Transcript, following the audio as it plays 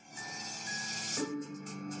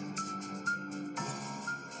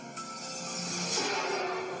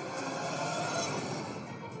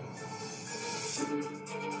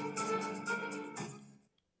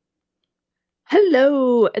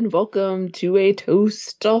Hello and welcome to A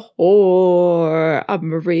Toast to Whore. I'm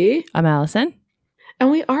Marie. I'm Allison. And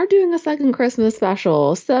we are doing a second Christmas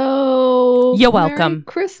special, so you're welcome. Merry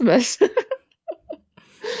Christmas.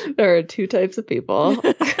 There are two types of people.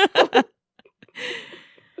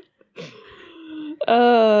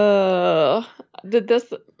 Did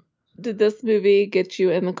this movie get you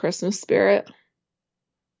in the Christmas spirit?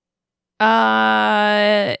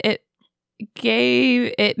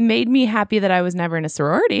 It made me happy that I was never in a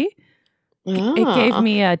sorority. It gave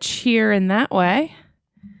me a cheer in that way.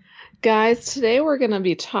 Guys, today we're going to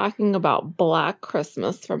be talking about Black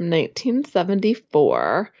Christmas from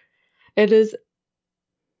 1974. It is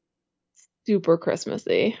super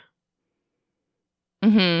Christmassy.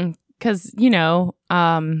 Because,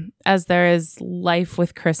 as there is life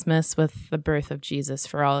with Christmas, with the birth of Jesus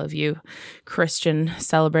for all of you Christian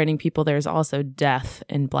celebrating people, there's also death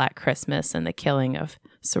in Black Christmas and the killing of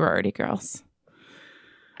sorority girls.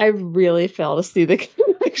 I really fail to see the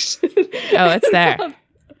connection. Oh, it's there.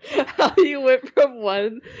 How you went from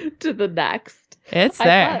one to the next. It's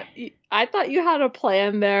there. I thought you had a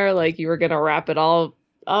plan there, like you were going to wrap it all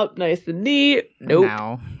up nice and neat. Nope.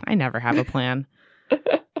 No, I never have a plan.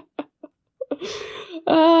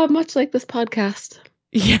 Much like this podcast.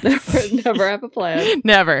 Yes. Never have a plan.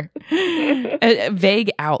 Never. A vague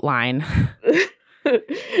outline.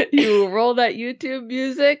 You roll that YouTube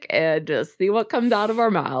music and just see what comes out of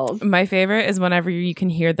our mouths. My favorite is whenever you can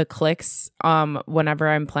hear the clicks whenever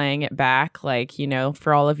I'm playing it back. Like,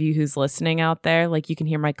 for all of you who's listening out there, like you can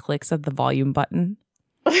hear my clicks of the volume button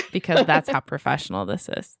because that's how professional this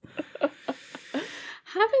is.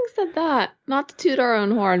 Having said that, not to toot our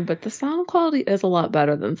own horn, but the sound quality is a lot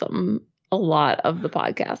better than a lot of the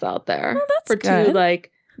podcasts out there. Well, that's for good. Two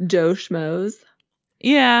like Joe Schmoes.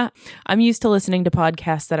 Yeah, I'm used to listening to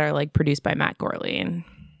podcasts that are like produced by Matt Gorley, and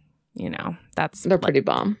they're pretty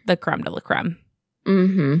bomb. The creme de la creme.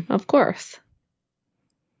 Of course.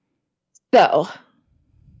 So,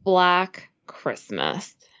 Black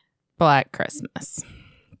Christmas. Black Christmas.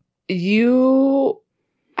 You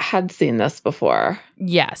had seen this before.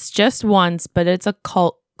 Yes, just once, but it's a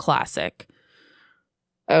cult classic.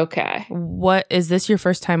 Okay. What is this your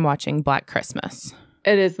first time watching Black Christmas?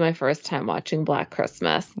 It is my first time watching Black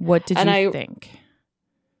Christmas. What did you think?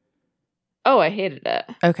 Oh, I hated it.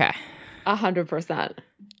 Okay. 100%.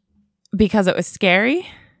 Because it was scary?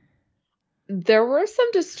 There were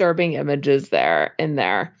some disturbing images in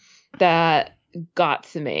there that got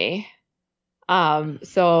to me.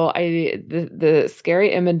 So the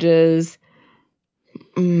scary images,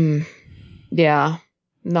 yeah,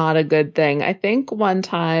 not a good thing. I think one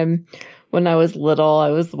time when I was little, I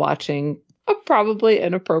was watching a probably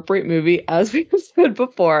inappropriate movie, as we said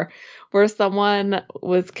before, where someone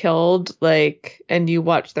was killed, and you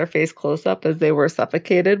watch their face close up as they were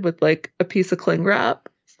suffocated with a piece of cling wrap.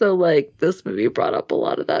 So this movie brought up a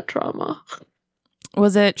lot of that trauma.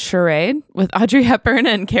 Was it Charade with Audrey Hepburn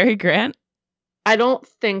and Cary Grant? I don't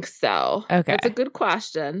think so. Okay. That's a good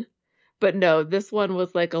question. But no, this one was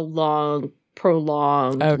a long,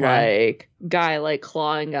 prolonged, guy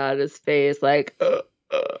clawing out his face,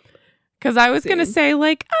 Because I was going to say,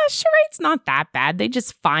 Charade's not that bad. They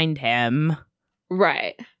just find him.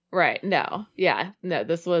 Right. No. Yeah. No,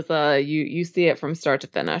 this was, you see it from start to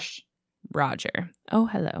finish. Roger. Oh,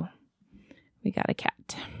 hello. We got a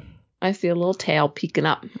cat. I see a little tail peeking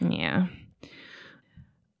up. Yeah.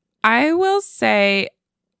 I will say,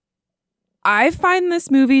 I find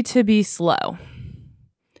this movie to be slow.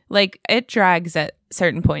 It drags at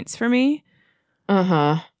certain points for me.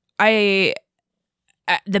 The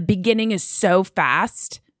beginning is so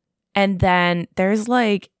fast, and then there's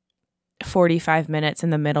 45 minutes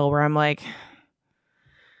in the middle where I'm like,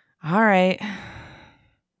 all right,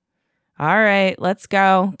 let's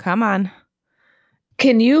go. Come on.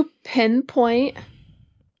 Can you pinpoint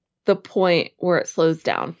the point where it slows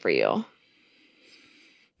down for you?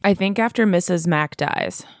 I think after Mrs. Mac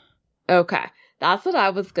dies. Okay. That's what I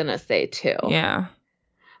was going to say too. Yeah.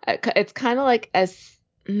 It's kind of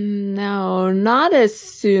no, not as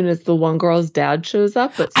soon as the one girl's dad shows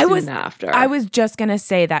up, but soon after. I was just going to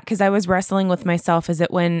say that because I was wrestling with myself. Is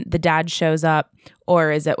it when the dad shows up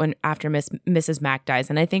or is it when after Mrs. Mac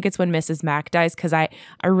dies? And I think it's when Mrs. Mac dies because I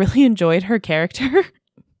really enjoyed her character.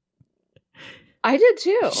 I did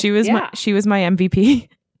too. She was my MVP.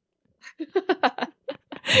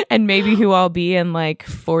 And maybe who I'll be in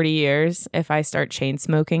 40 years if I start chain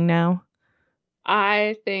smoking now.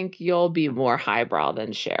 I think you'll be more highbrow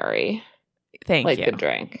than Sherry. Thank Like you. the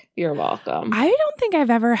drink. You're welcome. I don't think I've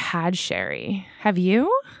ever had sherry. Have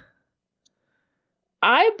you?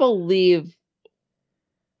 I believe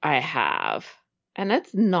I have. And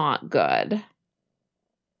it's not good.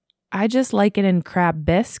 I just like it in crab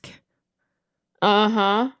bisque.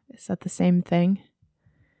 Uh-huh. Is that the same thing?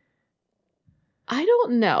 I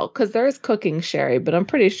don't know, because there's cooking sherry, but I'm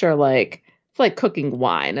pretty sure like it's like cooking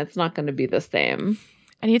wine. It's not going to be the same.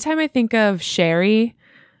 Anytime I think of sherry,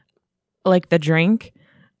 like the drink,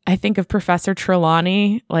 I think of Professor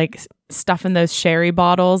Trelawney, like stuffing those sherry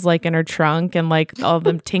bottles like in her trunk and like all of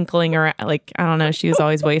them tinkling around. Like, I don't know, she was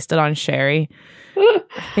always wasted on sherry. I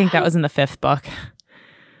think that was in the 5th book.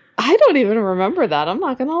 I don't even remember that. I'm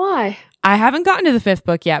not going to lie. I haven't gotten to the 5th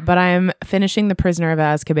book yet, but I'm finishing The Prisoner of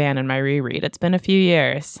Azkaban in my reread. It's been a few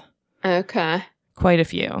years. Okay. Quite a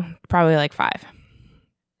few. Probably like 5.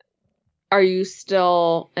 Are you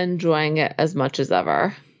still enjoying it as much as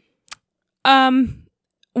ever? 1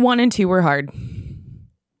 and 2 were hard.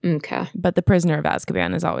 Okay. But The Prisoner of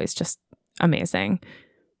Azkaban is always just amazing.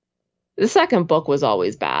 The second book was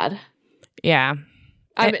always bad. Yeah.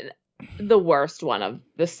 I mean, the worst one of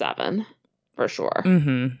the 7, for sure.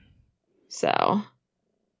 Mm-hmm. So,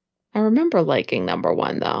 I remember liking number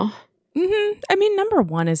 1, though. Mm-hmm. I mean, number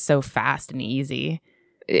 1 is so fast and easy.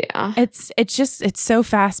 Yeah. It's so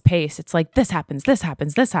fast paced. It's like, this happens, this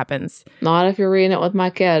happens, this happens. Not if you're reading it with my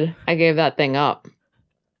kid. I gave that thing up.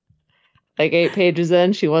 Like 8 pages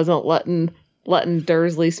in, she wasn't letting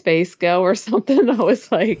Dursley's face go or something. I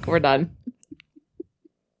was like, we're done.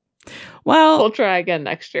 Well, We'll try again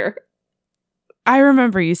next year. I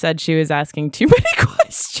remember you said she was asking too many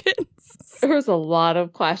questions. There was a lot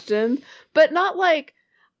of questions, but not like,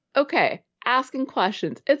 okay, asking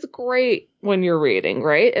questions. It's great when you're reading,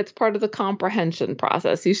 right? It's part of the comprehension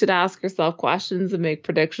process. You should ask yourself questions and make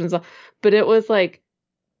predictions. But it was like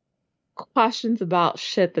questions about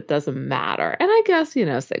shit that doesn't matter. And I guess,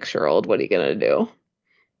 6-year-old, what are you going to do?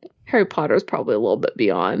 Harry Potter's probably a little bit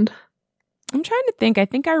beyond. I'm trying to think. I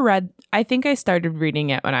think I started reading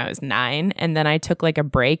it when I was 9, and then I took like a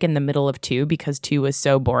break in the middle of 2 because 2 was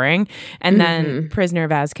so boring. And then Prisoner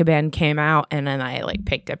of Azkaban came out, and then I like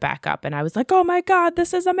picked it back up, and I was like, oh my God,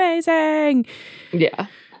 this is amazing. Yeah.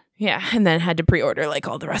 Yeah. And then had to pre-order like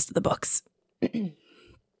all the rest of the books.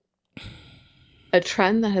 A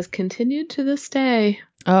trend that has continued to this day.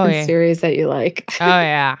 Oh, yeah. Series that you like. Oh,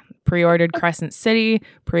 yeah. Pre-ordered Crescent City,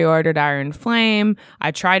 pre-ordered Iron Flame.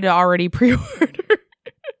 I tried to already pre-order.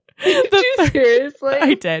 Did you seriously?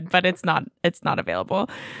 I did, but it's not available.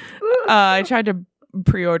 I tried to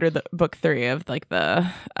pre-order the book 3 of like the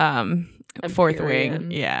Fourth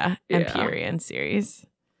Wing, Empyrean series.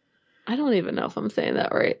 I don't even know if I'm saying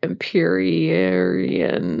that right.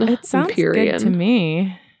 Empyrean. It sounds good to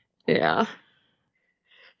me. Yeah.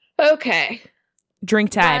 Okay.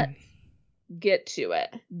 Drink time. Get to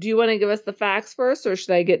it. Do you want to give us the facts first, or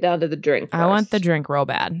should I get down to the drink first? I want the drink real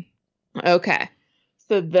bad. Okay.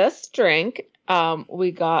 So this drink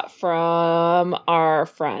we got from our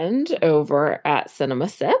friend over at Cinema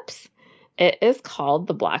Sips. It is called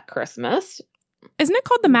the Black Christmas. Isn't it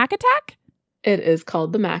called the Mac Attack? It is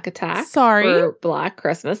called the Mac Attack. Sorry. For Black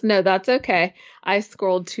Christmas. No, that's okay. I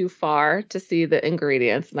scrolled too far to see the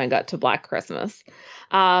ingredients and I got to Black Christmas.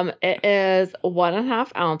 It is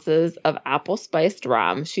 1.5 ounces of apple spiced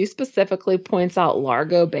rum. She specifically points out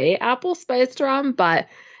Largo Bay apple spiced rum, but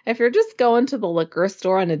if you're just going to the liquor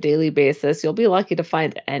store on a daily basis, you'll be lucky to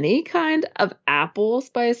find any kind of apple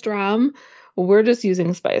spiced rum. We're just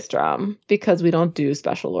using spiced rum because we don't do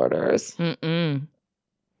special orders. 1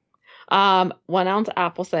 ounce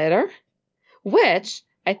apple cider, which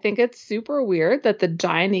I think it's super weird that the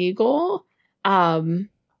Giant Eagle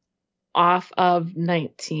off of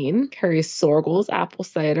 19 carries Sorgel's apple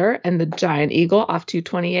cider, and the Giant Eagle off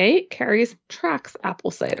 228 carries Trax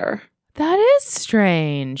apple cider. That is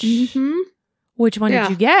strange. Mm-hmm. Which one did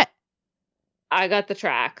you get? I got the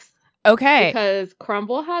Trax. Okay. Because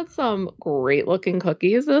Crumble had some great looking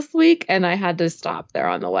cookies this week, and I had to stop there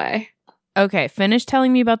on the way. Okay, finish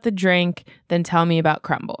telling me about the drink, then tell me about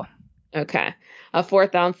Crumble. Okay. A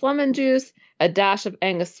 1/4 ounce lemon juice, a dash of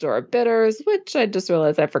Angostura bitters, which I just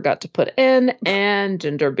realized I forgot to put in, and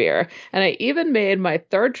ginger beer. And I even made my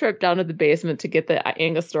 3rd trip down to the basement to get the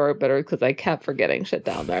Angostura bitters because I kept forgetting shit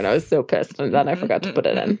down there, and I was so pissed, and then I forgot to put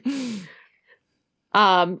it in.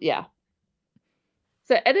 Yeah.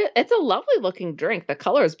 So it's a lovely looking drink. The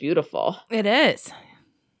color is beautiful. It is.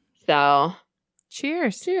 So,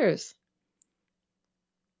 cheers. Cheers.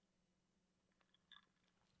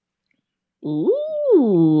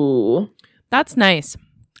 Ooh. That's nice.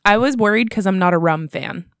 I was worried because I'm not a rum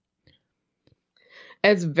fan.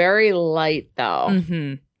 It's very light, though.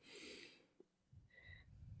 Mm-hmm.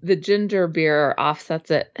 The ginger beer offsets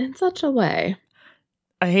it in such a way.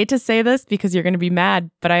 I hate to say this because you're going to be mad,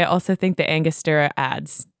 but I also think the Angostura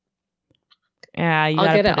adds. Yeah,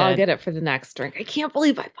 I'll get it for the next drink. I can't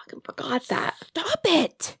believe I fucking forgot that. Stop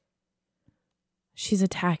it. She's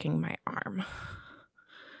attacking my arm.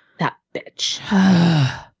 That bitch.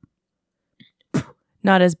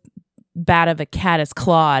 Not as bad of a cat as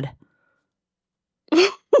Claude.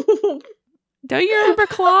 Don't you remember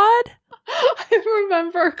Claude? I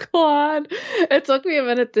remember Claude. It took me a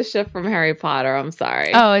minute to shift from Harry Potter. I'm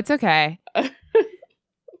sorry. Oh, it's okay.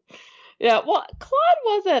 Yeah, well, Claude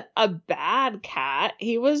wasn't a bad cat.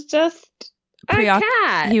 He was just a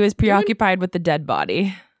cat. He was preoccupied with the dead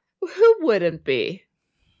body. Who wouldn't be?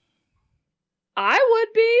 I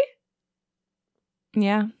would be.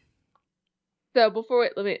 Yeah. So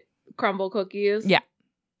let me crumble cookies. Yeah.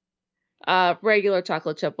 Regular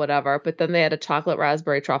chocolate chip, whatever. But then they had a chocolate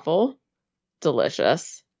raspberry truffle.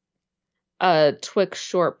 Delicious. Twix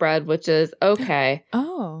shortbread, which is okay.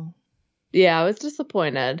 Oh. Yeah, I was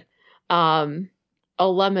disappointed. A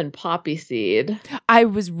lemon poppy seed. I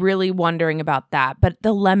was really wondering about that, but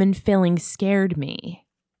the lemon filling scared me.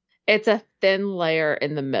 It's a thin layer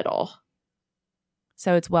in the middle.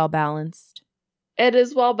 So it's well balanced. It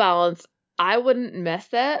is well balanced. I wouldn't miss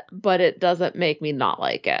it, but it doesn't make me not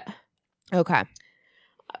like it. Okay.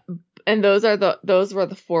 And those were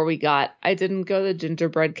the 4 we got. I didn't go the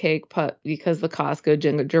gingerbread cake because the Costco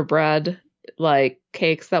gingerbread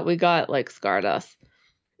cakes that we got scarred us.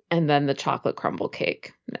 And then the chocolate crumble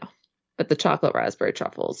cake. No. But the chocolate raspberry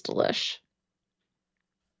truffle is delish.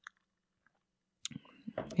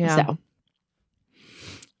 Yeah.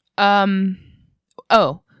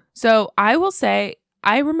 So I will say,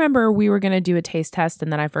 I remember we were going to do a taste test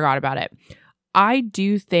and then I forgot about it. I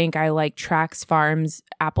do think I like Trax Farms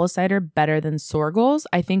apple cider better than Sorgel's.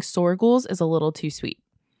 I think Sorgel's is a little too sweet.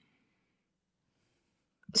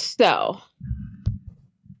 So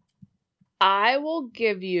I will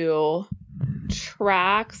give you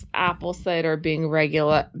Trax apple cider being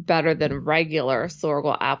better than regular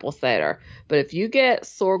Sorgel apple cider. But if you get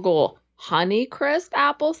Sorgel Honey Crisp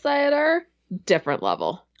apple cider, different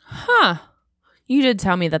level. Huh. You did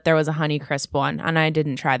tell me that there was a Honey Crisp one, and I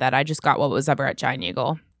didn't try that. I just got what was ever at Giant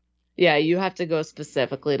Eagle. Yeah, you have to go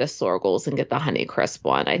specifically to Sorgel's and get the Honey Crisp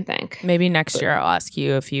one, I think. Maybe next year I'll ask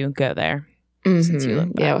you if you go there. Since you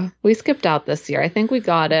live there. Yeah, we skipped out this year. I think we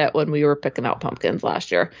got it when we were picking out pumpkins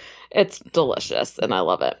last year. It's delicious, and I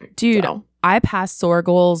love it. Dude, I passed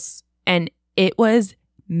Sorgel's, and it was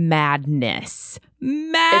madness.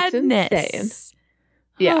 Madness. It's insane.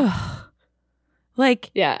 Yeah.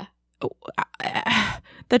 Yeah.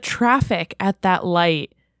 The traffic at that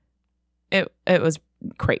light, it was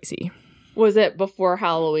crazy. Was it before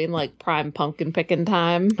Halloween, prime pumpkin picking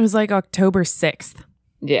time? It was October 6th.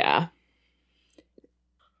 Yeah.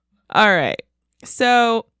 All right.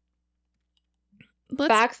 So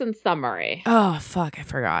facts and summary. Oh, fuck. I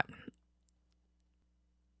forgot.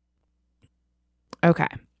 Okay.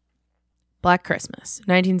 Black Christmas,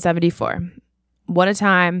 1974. What a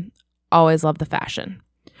time. Always loved the fashion.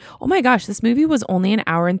 Oh my gosh, this movie was only an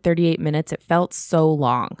hour and 38 minutes. It felt so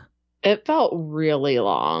long. It felt really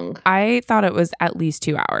long. I thought it was at least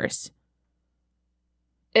 2 hours.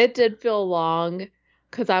 It did feel long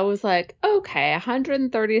because I was like, okay,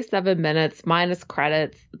 137 minutes minus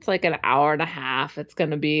credits. It's an hour and a half. It's going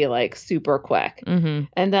to be super quick. Mm-hmm.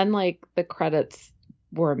 And then the credits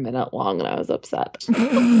were a minute long and I was upset.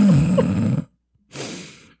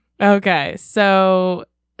 Okay, so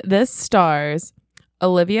this stars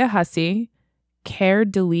Olivia Hussey, Care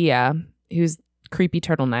Delia, who's creepy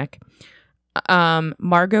turtleneck,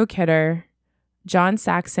 Margot Kidder, John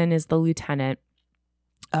Saxon is the lieutenant,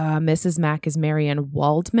 Mrs. Mack is Marianne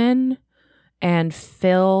Waldman, and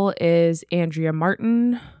Phil is Andrea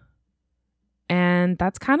Martin. And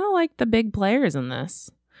that's kind of the big players in this.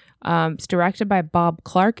 It's directed by Bob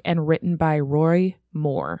Clark and written by Roy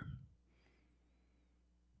Moore.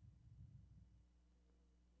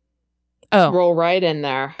 Oh, roll right in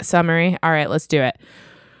there. Summary. All right, let's do it.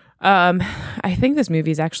 I think this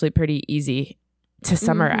movie is actually pretty easy to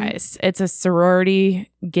summarize. Mm-hmm. It's a sorority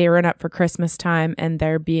gearing up for Christmas time, and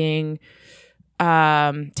they're being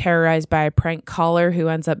terrorized by a prank caller who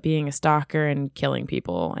ends up being a stalker and killing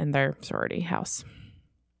people in their sorority house.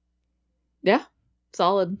 Yeah,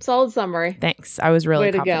 solid summary. Thanks. I was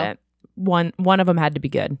really confident. One of them had to be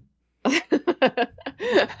good.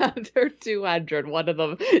 They're 200. One of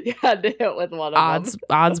them you had to hit with one of them.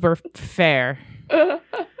 Odds were fair.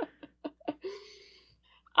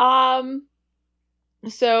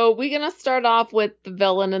 So we're gonna start off with the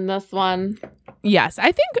villain in this one. Yes,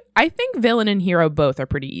 I think villain and hero both are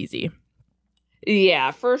pretty easy. Yeah,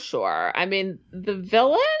 for sure. I mean, the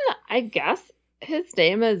villain, I guess his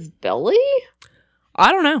name is Billy?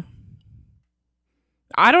 I don't know.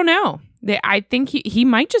 I think he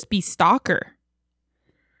might just be Stalker.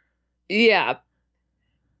 Yeah.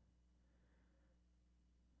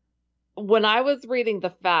 When I was reading the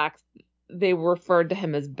facts, they referred to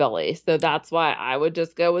him as Billy, so that's why I would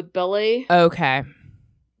just go with Billy. Okay.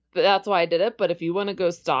 But that's why I did it. But if you want to go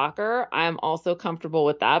Stalker, I'm also comfortable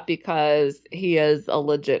with that because he is a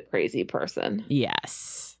legit crazy person.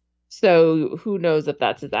 Yes. So who knows if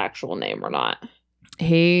that's his actual name or not.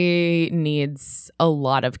 He needs a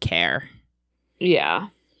lot of care. Yeah.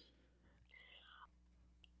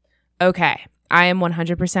 Okay. I am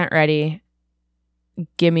 100% ready.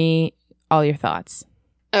 Give me all your thoughts.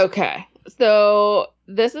 Okay. So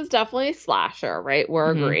this is definitely a slasher, right?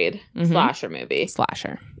 We're agreed. Mm-hmm. Slasher movie.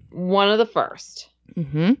 Slasher. One of the first.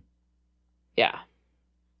 Mm-hmm. Yeah.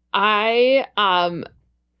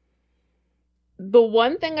 The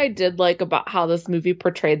one thing I did like about how this movie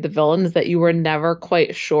portrayed the villain is that you were never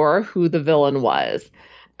quite sure who the villain was.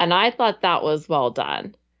 And I thought that was well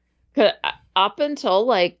done. 'Cause up until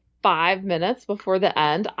like 5 minutes before the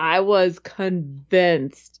end, I was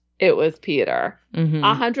convinced it was Peter.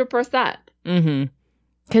 100%. Mm-hmm.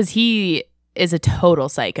 Because he is a total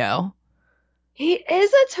psycho. He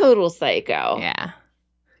is a total psycho. Yeah.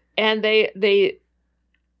 And they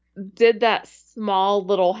did that small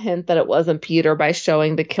little hint that it wasn't Peter by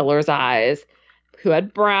showing the killer's eyes, who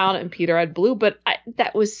had brown and Peter had blue, but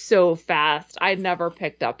that was so fast. I never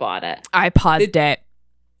picked up on it. I paused it.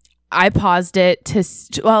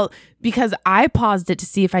 Because I paused it to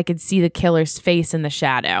see if I could see the killer's face in the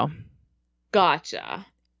shadow. Gotcha.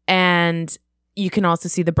 And you can also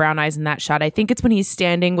see the brown eyes in that shot. I think it's when he's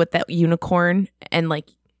standing with that unicorn and like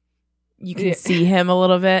you can see him a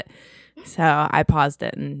little bit. So I paused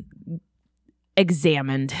it and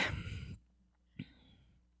examined.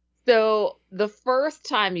 So the first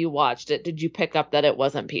time you watched it, did you pick up that it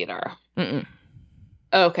wasn't Peter? Mm-mm.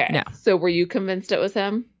 Okay. No. So were you convinced it was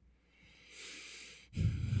him?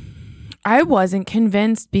 I wasn't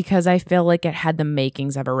convinced because I feel like it had the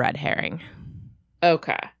makings of a red herring.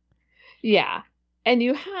 Okay. Yeah. And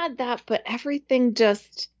you had that, but everything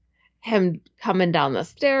just him coming down the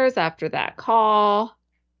stairs after that call.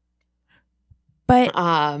 But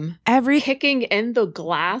kicking in the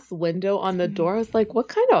glass window on the door, I was like, what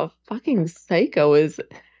kind of fucking psycho is?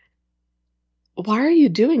 Why are you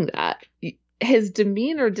doing that? His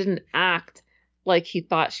demeanor didn't act like he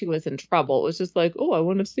thought she was in trouble. It was just like, oh, I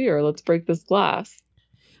want to see her. Let's break this glass.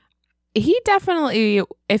 He definitely,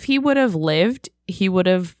 if he would have lived, he would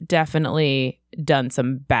have definitely done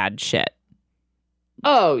some bad shit.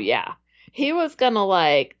 Oh, yeah. He was going to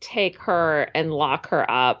like take her and lock her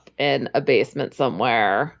up in a basement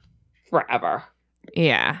somewhere forever.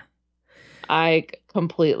 Yeah. I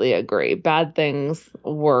completely agree. Bad things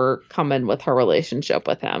were coming with her relationship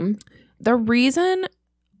with him.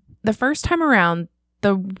 The first time around,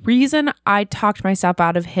 the reason I talked myself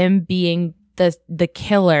out of him being the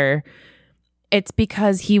killer, it's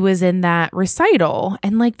because he was in that recital.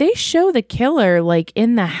 And like they show the killer like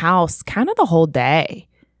in the house kind of the whole day.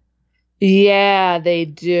 Yeah, they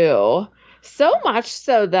do. So much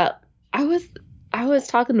so that I was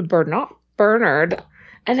talking to Bernard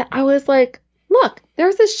and I was like, look,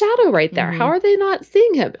 there's a shadow right there. Mm-hmm. How are they not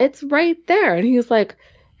seeing him? It's right there. And he was like,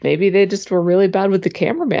 maybe they just were really bad with the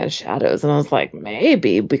cameraman shadows. And I was like,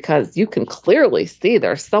 maybe, because you can clearly see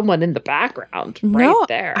there's someone in the background right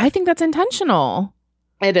there. I think that's intentional.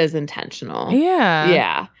 It is intentional. Yeah.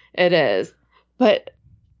 Yeah, it is. But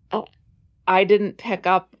I didn't pick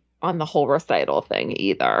up on the whole recital thing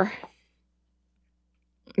either.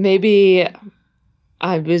 Maybe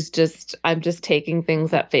I'm just taking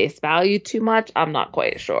things at face value too much. I'm not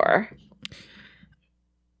quite sure.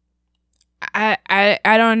 I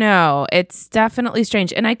don't know. It's definitely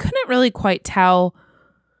strange. And I couldn't really quite tell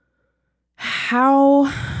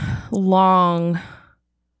how long,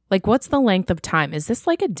 like what's the length of time? Is this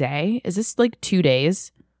like a day? Is this like 2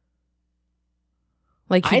 days?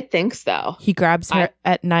 Like I think so. He grabs her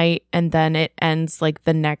at night and then it ends like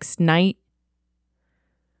the next night.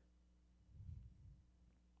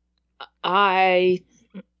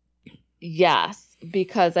 Yes,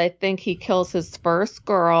 because I think he kills his first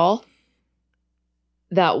girl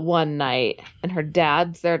that one night and her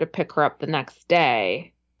dad's there to pick her up the next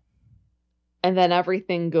day. And then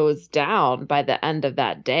everything goes down by the end of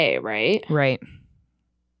that day, right? Right.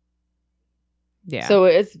 Yeah. So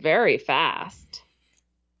it's very fast.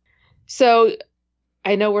 So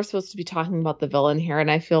I know we're supposed to be talking about the villain here,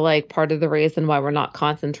 and I feel like part of the reason why we're not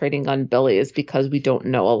concentrating on Billy is because we don't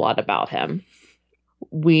know a lot about him.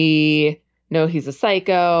 We know he's a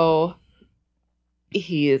psycho.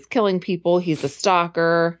 He is killing people. He's a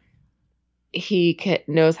stalker. He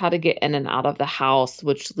knows how to get in and out of the house,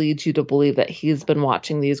 which leads you to believe that he's been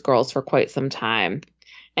watching these girls for quite some time.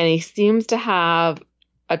 And he seems to have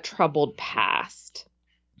a troubled past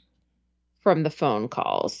from the phone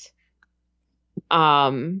calls.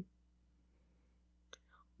 One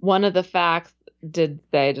of the facts did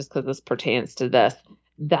say, just because this pertains to this,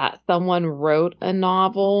 that someone wrote a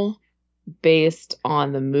novel based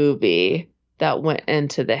on the movie that went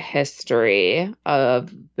into the history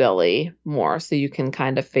of Billy more, so you can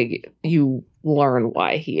kind of you learn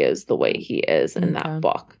why he is the way he is in that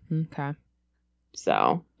book. Okay.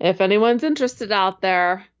 So if anyone's interested out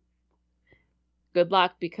there, good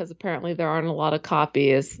luck, because apparently there aren't a lot of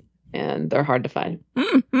copies and they're hard to find.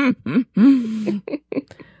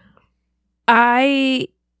 I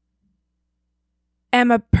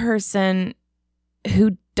am a person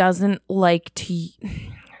who doesn't like to,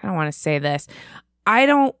 I don't want to say this. I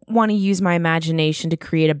don't want to use my imagination to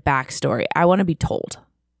create a backstory. I want to be told.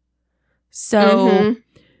 So,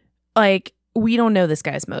 like, we don't know this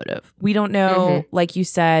guy's motive. We don't know, like you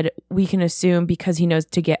said, we can assume because he knows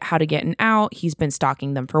how to get in out. He's been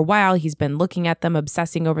stalking them for a while. He's been looking at them,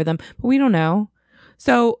 obsessing over them, but we don't know.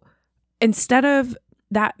 So instead of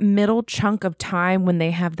that middle chunk of time when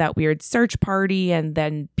they have that weird search party and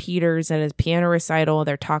then Peter's at his piano recital,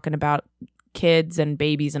 they're talking about kids and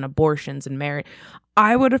babies and abortions and marriage,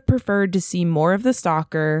 I would have preferred to see more of the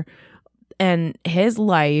stalker and his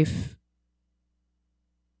life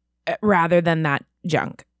rather than that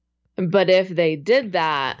junk. But if they did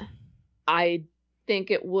that, I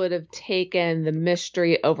think it would have taken the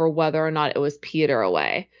mystery over whether or not it was Peter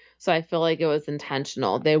away. So I feel like it was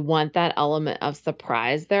intentional. They want that element of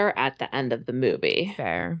surprise there at the end of the movie.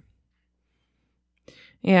 Fair.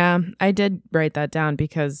 Yeah, I did write that down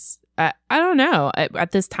because I don't know.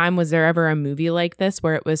 At this time, was there ever a movie like this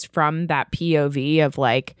where it was from that POV of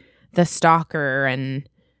like the stalker and...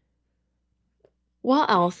 Well,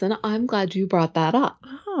 Allison, I'm glad you brought that up.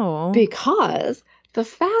 Oh. Because the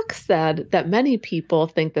facts said that many people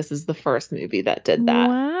think this is the first movie that did that.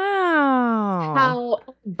 Wow.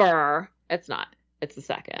 However, it's not. It's the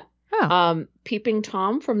second. Oh. Peeping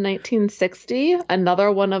Tom from 1960,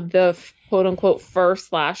 another one of the quote-unquote first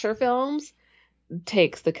slasher films,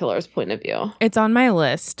 takes the killer's point of view. It's on my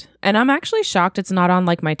list. And I'm actually shocked it's not on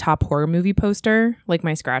like my top horror movie poster, like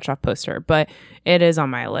my scratch-off poster, but it is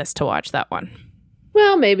on my list to watch that one.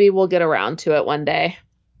 Well, maybe we'll get around to it one day.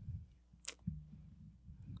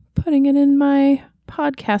 Putting it in my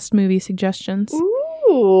podcast movie suggestions.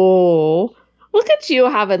 Ooh. Look at you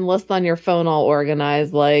having lists on your phone all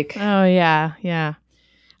organized like. Oh, yeah. Yeah.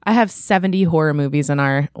 I have 70 horror movies in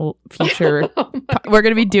our future. We're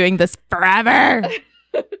going to be doing this forever.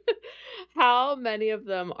 How many of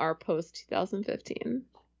them are post 2015?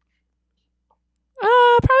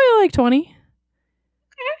 Probably like 20. Okay.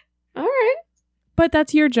 All right. But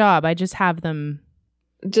that's your job. I just have them.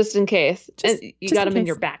 Just in case. And you got them in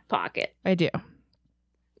your back pocket. I do.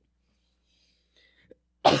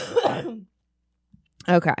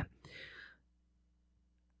 Okay.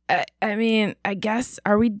 I mean, I guess,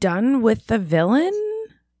 are we done with the villain?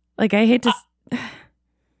 Like, I hate to...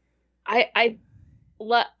 I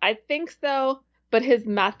think so, but his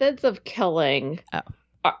methods of killing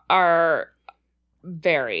are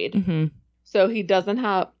varied. Mm-hmm. So he doesn't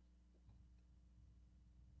have...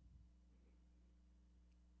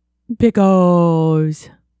 Pickles.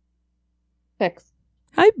 Fix.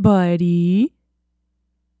 Hi, buddy.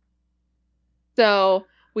 So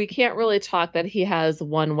we can't really talk that he has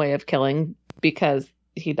one way of killing because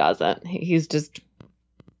he doesn't. He's just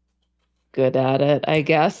good at it, I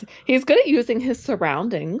guess. He's good at using his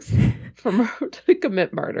surroundings to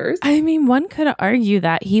commit murders. I mean, one could argue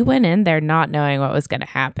that he went in there not knowing what was going to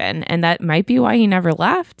happen, and that might be why he never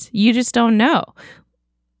left. You just don't know.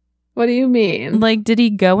 What do you mean? Like, did he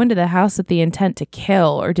go into the house with the intent to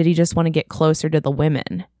kill, or did he just want to get closer to the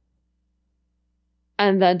women?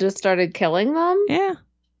 And then just started killing them? Yeah.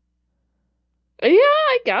 Yeah,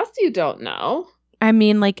 I guess you don't know. I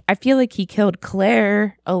mean, like, I feel like he killed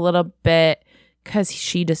Claire a little bit because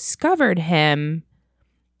she discovered him.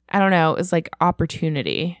 I don't know. It was like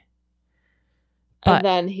opportunity. And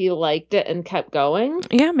then he liked it and kept going?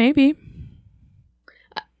 Yeah, maybe.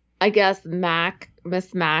 I guess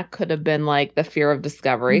Miss Mac could have been like the fear of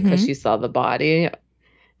discovery because she saw the body.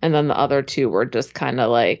 And then the other two were just kind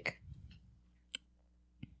of like,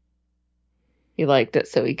 He liked it,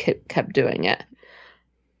 so he kept doing it.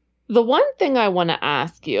 The one thing I want to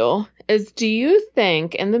ask you is, do you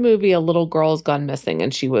think in the movie a little girl's gone missing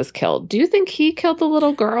and she was killed? Do you think he killed the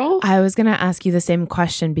little girl? I was going to ask you the same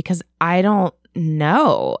question because I don't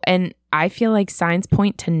know. And I feel like signs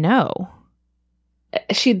point to no.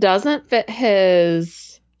 She doesn't fit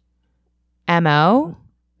his MO?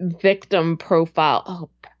 Victim profile. Oh,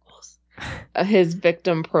 pickles. His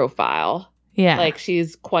victim profile. Yeah. Like,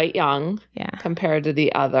 she's quite young compared to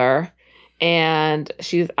the other. And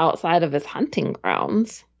she's outside of his hunting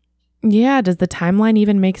grounds. Yeah. Does the timeline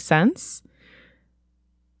even make sense?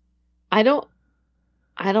 I don't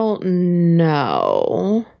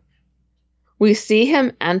know. We see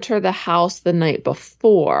him enter the house the night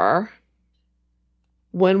before.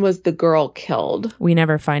 When was the girl killed? We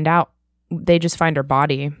never find out. They just find her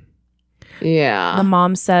body. Yeah. The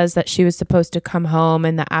mom says that she was supposed to come home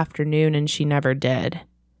in the afternoon and she never did.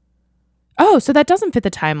 Oh, so that doesn't fit the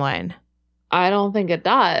timeline. I don't think it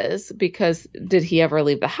does, because did he ever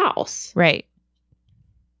leave the house? Right.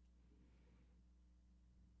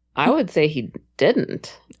 I would say he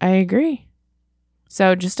didn't. I agree.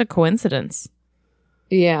 So just a coincidence.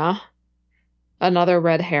 Yeah. Another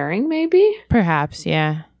red herring, maybe? Perhaps,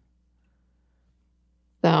 yeah.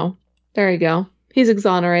 So, there you go. He's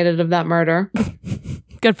exonerated of that murder.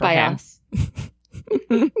 Good for by him. us.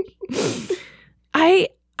 I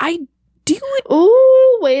do.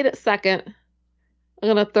 Ooh, wait a second.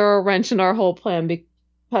 I'm going to throw a wrench in our whole plan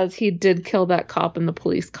because he did kill that cop in the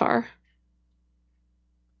police car.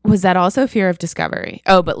 Was that also fear of discovery?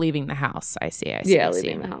 Oh, but leaving the house. I see.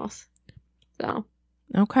 Leaving the house. So.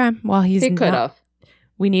 Okay. Well, he could have.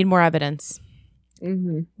 We need more evidence.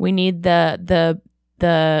 Mm-hmm. We need the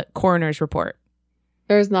coroner's report.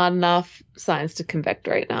 There's not enough signs to convict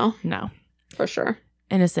right now. No. For sure.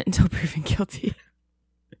 Innocent until proven guilty.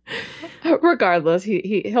 Regardless,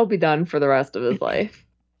 he'll be done for the rest of his life.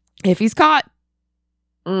 If he's caught.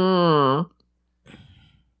 We'll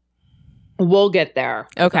get there.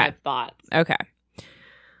 Okay. I thought. Okay.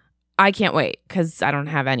 I can't wait because I don't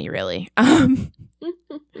have any really.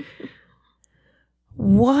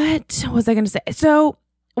 What was I going to say? So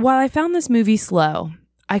while I found this movie slow,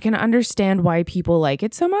 I can understand why people like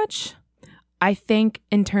it so much. I think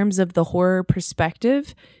in terms of the horror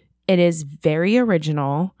perspective, it is very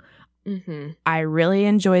original. Mm-hmm. I really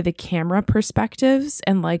enjoy the camera perspectives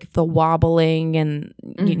and like the wobbling and,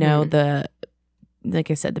 you know, the, like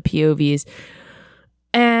I said, the POVs.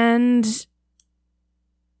 And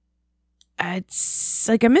it's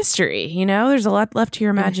like a mystery, you know? There's a lot left to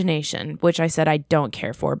your imagination, which I said I don't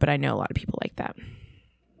care for, but I know a lot of people like that.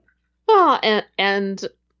 Well, and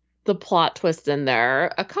the plot twist in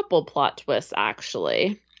there, a couple plot twists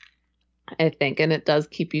actually, I think, and it does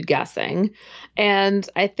keep you guessing. And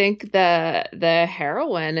I think the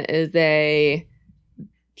heroine is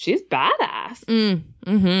she's badass.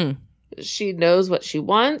 Mm-hmm. She knows what she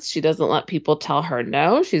wants. She doesn't let people tell her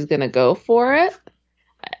no. She's going to go for it.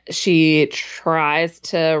 She tries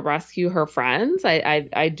to rescue her friends.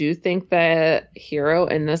 I do think the hero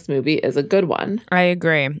in this movie is a good one. I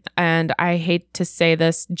agree. And I hate to say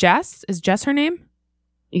this. Jess? Is Jess her name?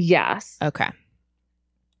 Yes. Okay.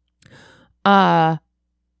 I'll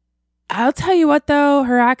tell you what, though.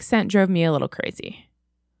 Her accent drove me a little crazy.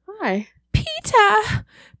 Why?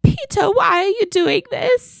 Peter, why are you doing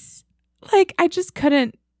this? Like, I just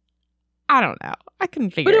couldn't. I don't know. I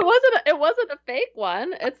couldn't figure But it. it wasn't a fake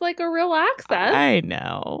one. It's like a real accent. I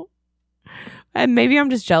know. And maybe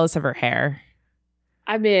I'm just jealous of her hair.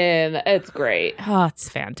 I mean, it's great. Oh, it's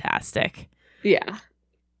fantastic. Yeah.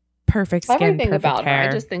 Perfect skin, everything perfect about hair. her.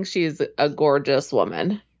 I just think she's a gorgeous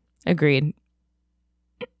woman. Agreed.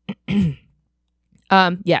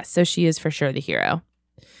 Yeah, so she is for sure the hero.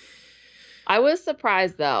 I was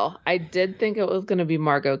surprised, though. I did think it was going to be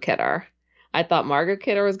Margot Kidder. I thought Margot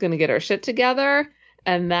Kidder was going to get her shit together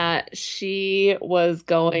and that she was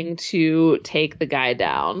going to take the guy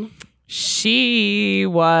down. She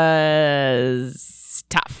was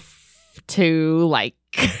tough to like.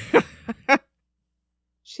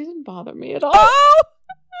 She didn't bother me at all. Oh!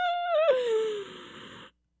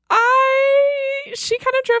 She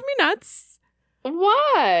kind of drove me nuts.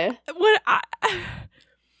 Why? When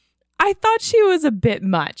I thought she was a bit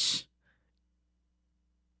much.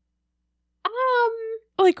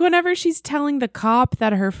 Like whenever she's telling the cop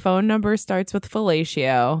that her phone number starts with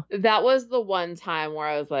fellatio. That was the one time where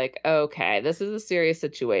I was like, okay, this is a serious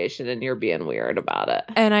situation and you're being weird about it.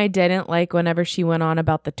 And I didn't like whenever she went on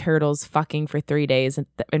about the turtles fucking for 3 days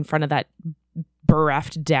in front of that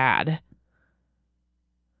bereft dad.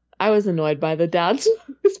 I was annoyed by the dads.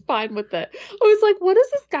 I was fine with it. I was like, what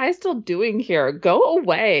is this guy still doing here? Go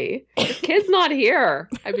away. This kid's not here.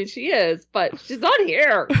 I mean, she is, but she's not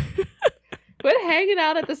here. Quit hanging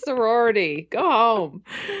out at the sorority. Go home.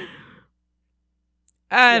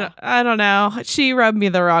 I don't know. She rubbed me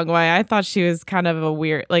the wrong way. I thought she was kind of a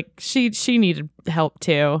weird, like, she needed help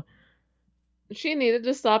too. She needed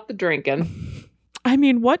to stop the drinking. I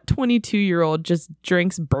mean, what 22-year-old just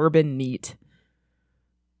drinks bourbon neat?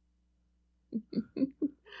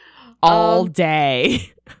 All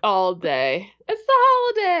day. All day. It's the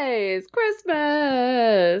holidays.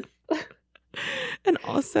 Christmas. And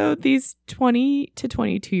also, these 20 to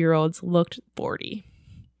 22-year-olds looked 40.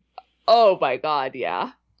 Oh my God,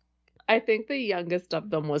 yeah. I think the youngest of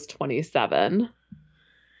them was 27.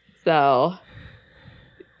 So,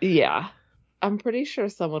 yeah. I'm pretty sure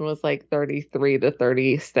someone was like 33 to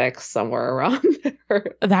 36, somewhere around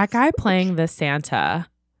there. That guy playing the Santa.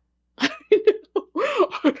 I know.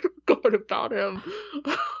 I forgot about him.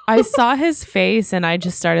 I saw his face and I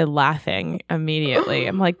just started laughing immediately.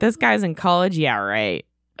 I'm like, this guy's in college? Yeah, right.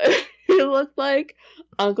 He looked like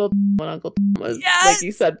Uncle Tom when Uncle Tom was, like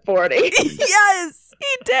you said, 40. Yes,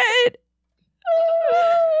 he did.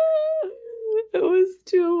 It was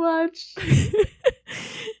too much.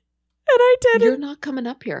 And I did. You're not coming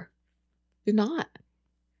up here. You're not.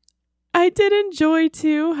 I did enjoy,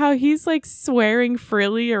 too, how he's like swearing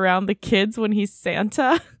freely around the kids when he's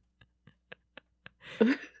Santa.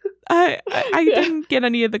 I didn't get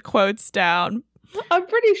any of the quotes down. I'm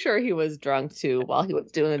pretty sure he was drunk, too, while he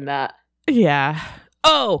was doing that. Yeah.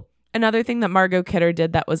 Oh, another thing that Margot Kidder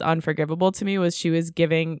did that was unforgivable to me was she was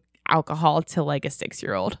giving alcohol to like a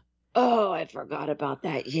 6-year-old. Oh, I forgot about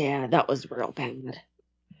that. Yeah, that was real bad.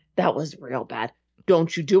 That was real bad.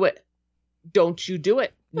 Don't you do it. Don't you do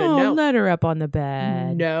it. No. Let her up on the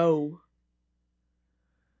bed. No.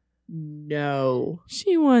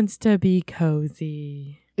 She wants to be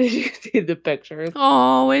cozy. Did you see the pictures?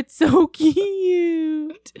 Oh, it's so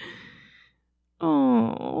cute.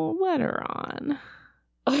 Oh, let her on.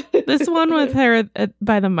 This one with her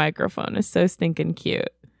by the microphone is so stinking cute.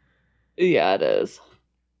 Yeah, it is.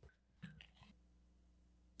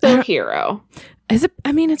 So hero. Is it?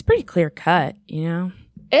 I mean, it's pretty clear cut, you know?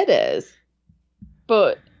 It is.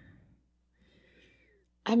 But,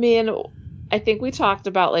 I mean, I think we talked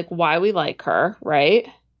about, like, why we like her, right?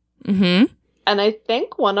 Mm-hmm. And I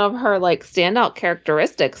think one of her, like, standout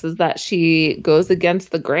characteristics is that she goes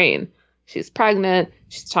against the grain. She's pregnant.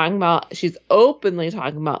 She's openly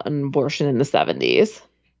talking about an abortion in the 70s,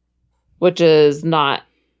 which is not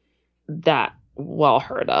that well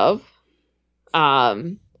heard of.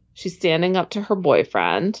 She's standing up to her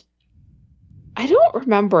boyfriend. I don't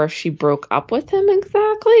remember if she broke up with him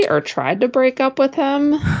exactly or tried to break up with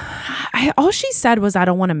him. All she said was, I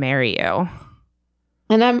don't want to marry you.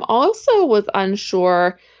 And I'm also was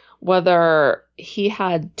unsure whether he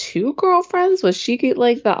had 2 girlfriends. Was she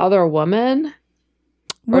like the other woman?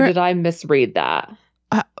 Or did I misread that?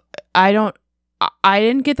 I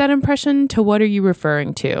didn't get that impression. To what are you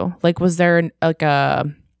referring to? Like, was there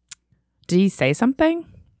did he say something?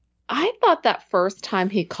 I thought that first time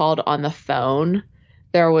he called on the phone,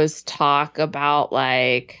 there was talk about,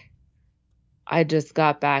 like, I just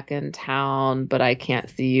got back in town, but I can't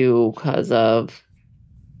see you because of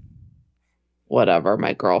whatever,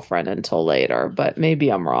 my girlfriend until later. But maybe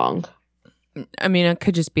I'm wrong. I mean, it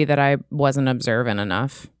could just be that I wasn't observant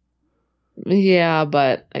enough. Yeah,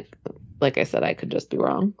 but like I said, I could just be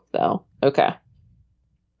wrong. So, okay.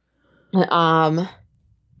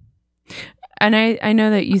 And I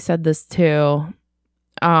know that you said this too.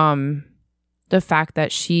 The fact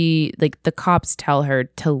that she, like, the cops tell her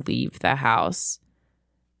to leave the house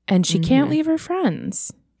and she can't leave her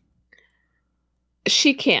friends.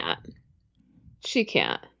 She can't.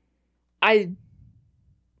 I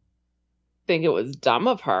think it was dumb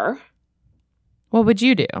of her. What would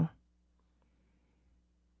you do?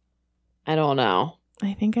 I don't know.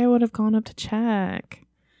 I think I would have gone up to check.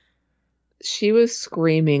 She was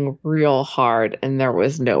screaming real hard and there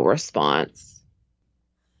was no response.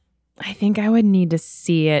 I think I would need to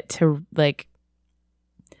see it to, like,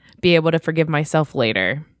 be able to forgive myself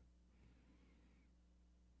later.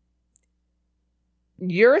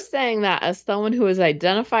 You're saying that as someone who has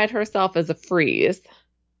identified herself as a freeze.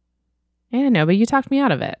 Yeah, no, but you talked me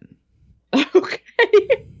out of it. Okay.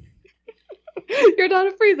 You're not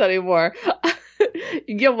a freeze anymore.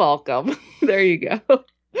 You're welcome. There you go.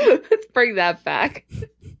 Let's bring that back.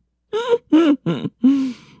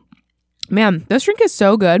 Man, this drink is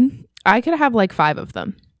so good. I could have like 5 of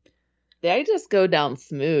them. They just go down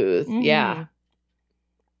smooth. Mm-hmm. Yeah.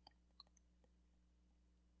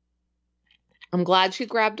 I'm glad she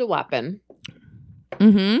grabbed a weapon.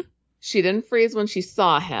 Mm-hmm. She didn't freeze when she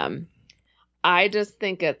saw him. I just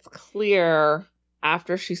think it's clear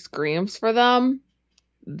after she screams for them,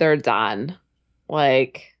 they're done.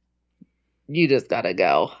 Like, you just gotta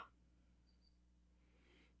go.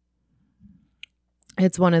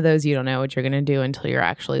 It's one of those you don't know what you're going to do until you're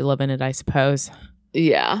actually living it, I suppose.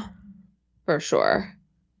 Yeah, for sure.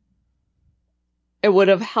 It would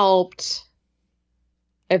have helped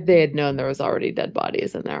if they had known there was already dead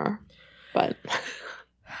bodies in there. But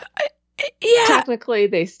yeah, technically,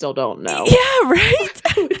 they still don't know. Yeah, right?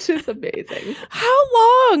 Which is amazing. How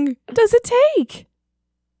long does it take?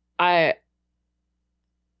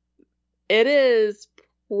 It is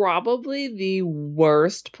probably the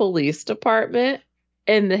worst police department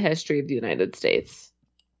in the history of the United States.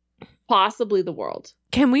 Possibly the world.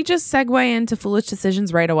 Can we just segue into foolish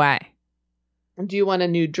decisions right away? Do you want a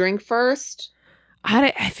new drink first?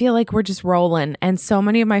 I feel like we're just rolling, and so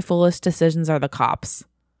many of my foolish decisions are the cops.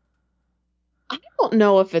 I don't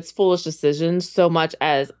know if it's foolish decisions so much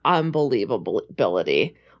as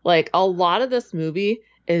unbelievability. Like, a lot of this movie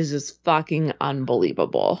is just fucking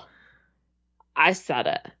unbelievable. I said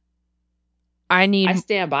it. I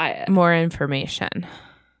stand by it. More information.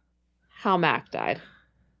 How Mac died.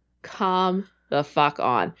 Come the fuck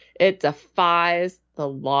on. It defies the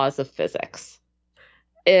laws of physics.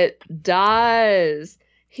 It does.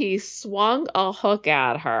 He swung a hook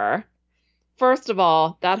at her. First of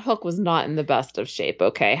all, that hook was not in the best of shape,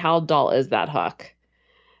 okay? How dull is that hook?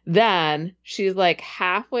 Then she's like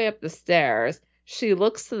halfway up the stairs. She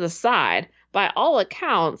looks to the side. By all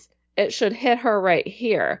accounts, it should hit her right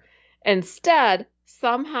here. Instead,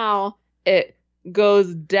 somehow it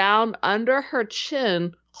goes down under her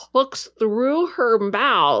chin, hooks through her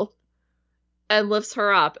mouth, and lifts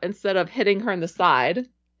her up instead of hitting her in the side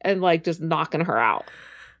and like just knocking her out.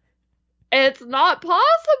 It's not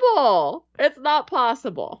possible. It's not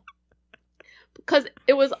possible. Because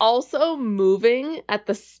it was also moving at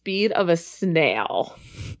the speed of a snail.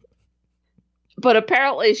 But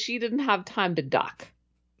apparently she didn't have time to duck.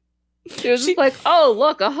 She was just like, oh,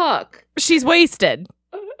 look, a hook. She's wasted.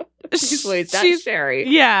 She's wasted. That's Sherry.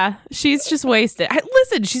 Yeah, she's just wasted.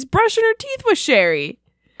 Listen, she's brushing her teeth with Sherry.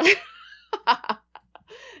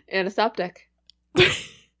 Antiseptic.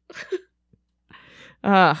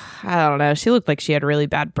 I don't know. She looked like she had really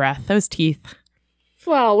bad breath. Those teeth.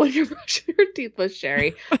 Well, when you're brushing your teeth with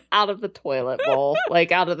Sherry out of the toilet bowl,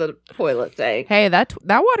 like out of the toilet tank. Hey, that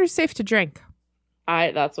water's safe to drink.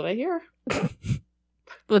 That's what I hear.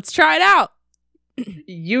 Let's try it out.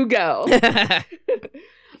 You go.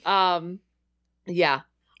 Yeah.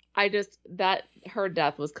 Her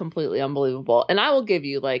death was completely unbelievable. And I will give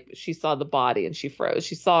you, like, she saw the body and she froze.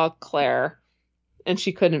 She saw Claire and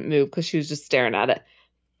she couldn't move because she was just staring at it.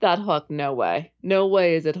 That hook, no way. No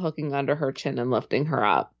way is it hooking under her chin and lifting her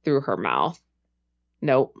up through her mouth.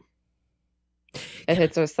 Nope. It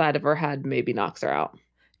hits her side of her head, maybe knocks her out.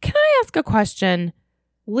 Can I ask a question?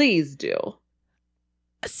 Please do.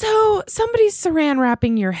 So, somebody's saran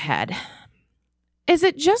wrapping your head. Is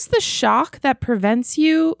it just the shock that prevents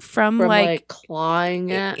you from like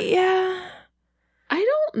clawing it? Yeah. I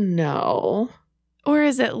don't know. Or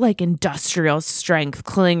is it like industrial strength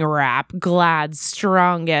cling wrap, Glad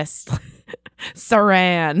strongest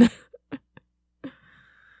saran? I'm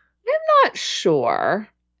not sure.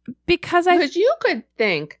 Because you could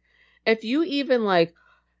think if you even like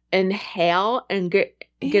inhale and get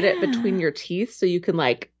it between your teeth so you can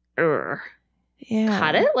like cut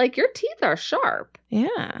it, like your teeth are sharp.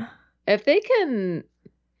 Yeah. If they can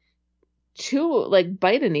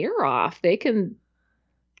bite an ear off, they can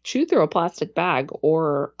chew through a plastic bag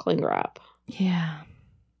or cling wrap. Yeah.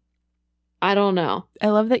 I don't know. I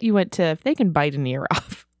love that you went to if they can bite an ear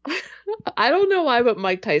off. I don't know why, but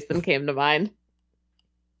Mike Tyson came to mind.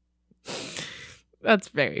 That's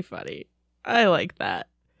very funny. I like that.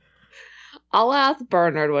 I'll ask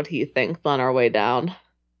Bernard what he thinks on our way down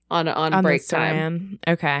on break time.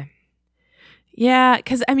 Okay. Yeah,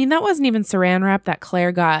 because I mean, that wasn't even saran wrap that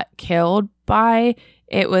Claire got killed by.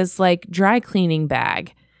 It was like dry cleaning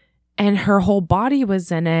bag. And her whole body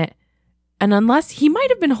was in it. And unless he might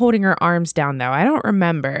have been holding her arms down, though. I don't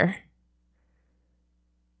remember.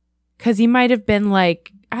 Because he might have been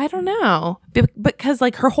like, I don't know. Because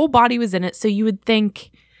like her whole body was in it. So you would think.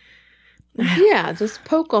 Yeah, just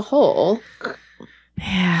poke a hole.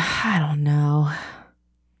 Yeah, I don't know.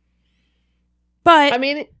 But. I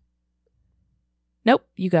mean. Nope,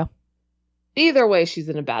 you go. Either way, she's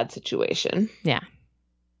in a bad situation. Yeah.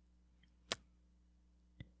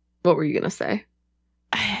 What were you going to say?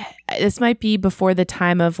 This might be before the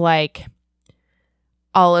time of like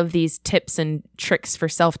all of these tips and tricks for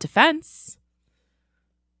self-defense.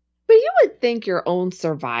 But you would think your own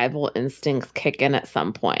survival instincts kick in at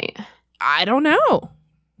some point. I don't know.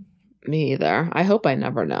 Me either. I hope I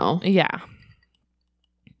never know. Yeah.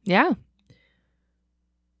 Yeah.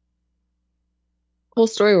 Whole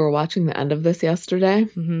story, we're watching the end of this yesterday.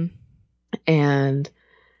 Mm-hmm. And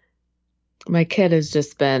my kid has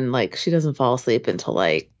just been like, she doesn't fall asleep until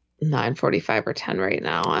like 9:45 or 10 right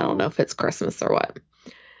now. I don't know if it's Christmas or what.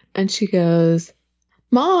 And she goes,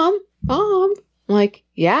 Mom. I'm like,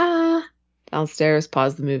 yeah. Downstairs,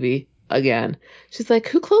 pause the movie again. She's like,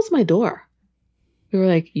 who closed my door? We were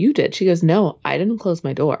like, you did. She goes, no, I didn't close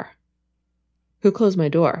my door. Who closed my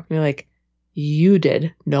door? We were like, you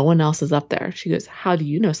did. No one else is up there. She goes, how do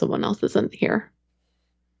you know someone else isn't here?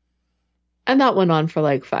 And that went on for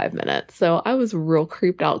like 5 minutes. So I was real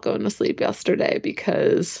creeped out going to sleep yesterday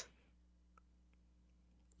because...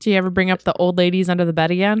 Do you ever bring up the old ladies under the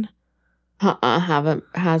bed again?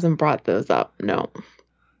 Hasn't brought those up. No.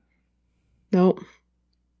 Nope.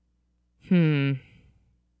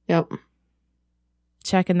 Yep.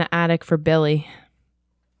 Check in the attic for Billy.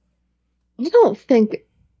 I don't think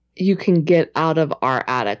you can get out of our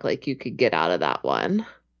attic like you could get out of that one.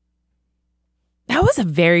 That was a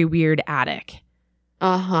very weird attic.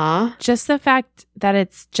 Uh-huh. Just the fact that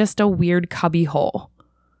it's just a weird cubby hole.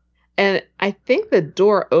 And I think the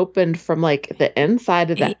door opened from like the inside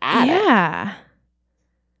of the attic. Yeah.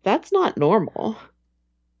 That's not normal.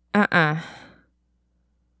 That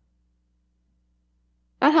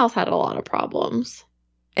house had a lot of problems.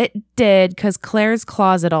 It did, because Claire's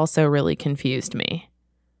closet also really confused me.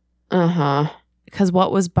 Uh-huh. Because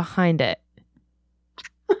what was behind it?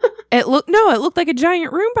 It looked like a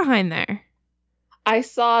giant room behind there. I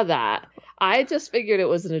saw that. I just figured it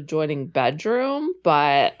was an adjoining bedroom,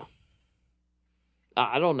 but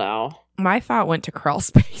I don't know. My thought went to crawl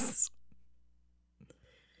space.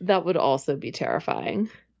 That would also be terrifying.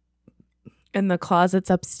 And the closets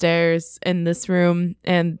upstairs in this room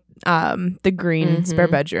and the green spare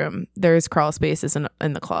bedroom, there's crawl spaces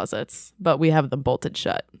in the closets, but we have them bolted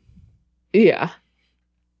shut. Yeah.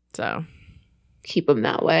 So keep them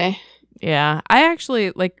that way. Yeah. I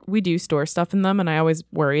actually, we do store stuff in them, and I always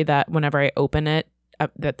worry that whenever I open it,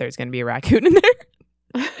 that there's going to be a raccoon in there.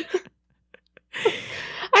 I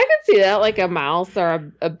could see that, like a mouse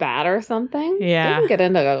or a bat or something. Yeah. They can get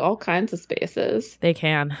into all kinds of spaces. They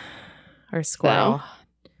can. Or a squirrel. So.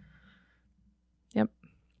 Yep.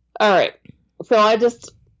 All right. So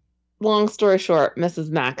long story short, Mrs.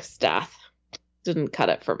 Mack's death didn't cut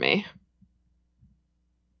it for me.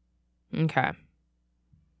 Okay.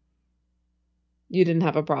 You didn't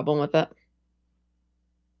have a problem with it?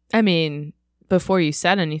 I mean, before you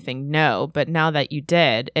said anything, no. But now that you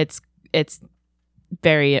did, it's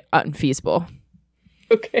very unfeasible.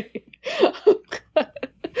 Okay. I'm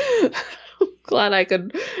glad I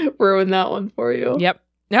could ruin that one for you. Yep.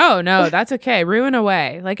 No, that's okay. Ruin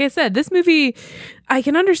away. Like I said, this movie, I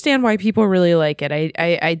can understand why people really like it.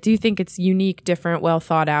 I do think it's unique, different, well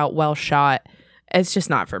thought out, well shot. It's just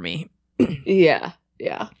not for me. Yeah.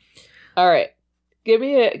 All right. Give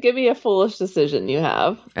me a foolish decision you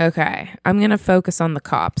have. Okay. I'm going to focus on the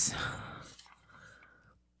cops.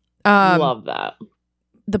 Love that.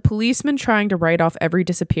 The policeman trying to write off every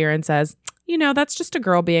disappearance as, that's just a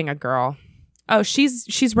girl being a girl. Oh,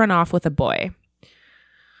 she's run off with a boy.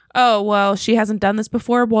 Oh, well, she hasn't done this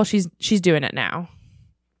before. Well, she's doing it now.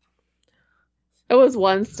 It was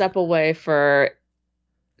one step away for...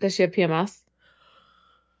 Does she have PMS?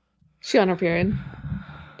 Is she on her period?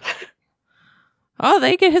 Oh,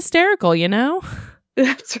 they get hysterical,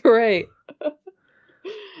 That's right.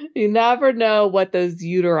 You never know what those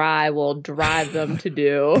uteri will drive them to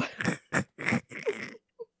do.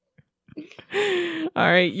 All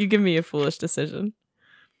right, you give me a foolish decision.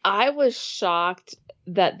 I was shocked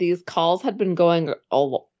that these calls had been going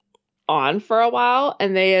on for a while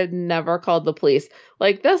and they had never called the police.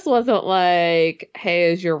 Like, this wasn't like,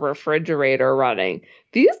 hey, is your refrigerator running?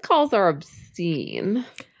 These calls are obscene.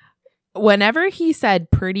 Whenever he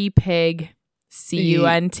said pretty pig,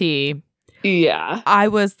 C-U-N-T, yeah, I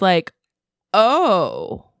was like,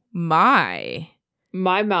 oh, my.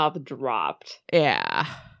 My mouth dropped. Yeah.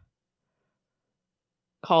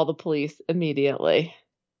 Call the police immediately.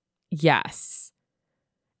 Yes.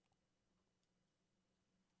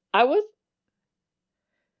 To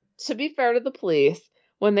be fair to the police,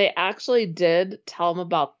 when they actually did tell them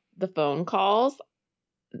about the phone calls,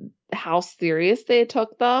 how serious they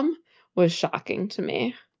took them was shocking to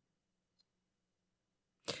me.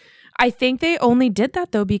 I think they only did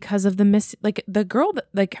that though because of the the girl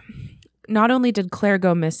that not only did Claire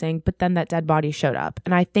go missing, but then that dead body showed up.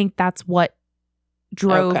 And I think that's what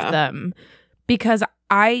drove them. Because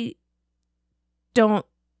I don't,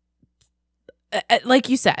 like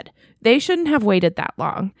you said, they shouldn't have waited that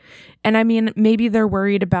long. And I mean, maybe they're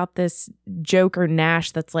worried about this Joker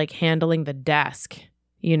Nash that's like handling the desk,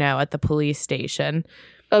 you know, at the police station.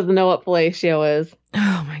 Doesn't know what fellatio is.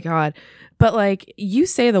 Oh my God. But like, you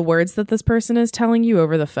say the words that this person is telling you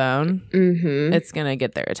over the phone, it's going to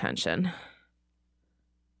get their attention.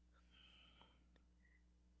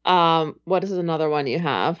 What is another one you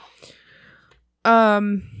have?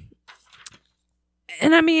 And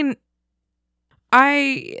I mean,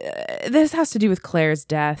 this has to do with Claire's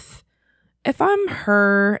death. If I'm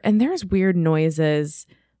her and there's weird noises,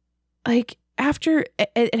 like after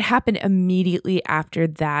it happened immediately after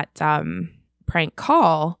that prank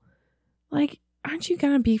call, like, aren't you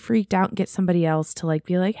gonna be freaked out and get somebody else to like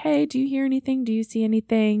be like, hey, do you hear anything? Do you see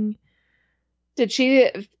anything? Did she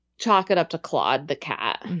chalk it up to Claude the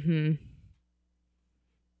cat?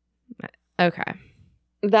 Okay.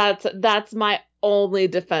 That's my only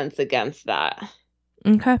defense against that.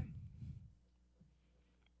 Okay.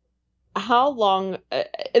 How long?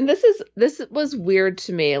 And this was weird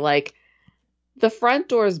to me. Like, the front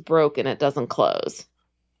door is broken; it doesn't close,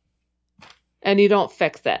 and you don't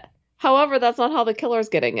fix it. However, that's not how the killer's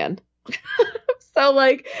getting in. So,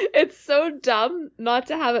 like, it's so dumb not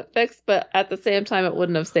to have it fixed, but at the same time, it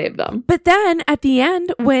wouldn't have saved them. But then at the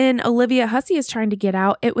end, when Olivia Hussey is trying to get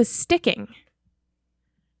out, it was sticking.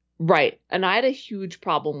 Right. And I had a huge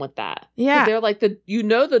problem with that. Yeah. They're like, the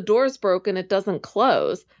door's broken, it doesn't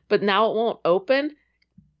close, but now it won't open.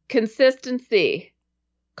 Consistency.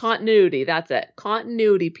 Continuity. That's it.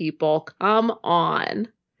 Continuity, people. Come on.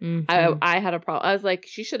 I had a problem. I was like,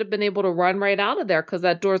 she should have been able to run right out of there because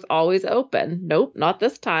that door's always open. Nope, not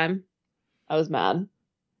this time. I was mad.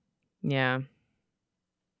 Yeah.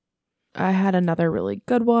 I had another really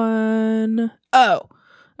good one. Oh,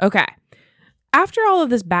 okay. After all of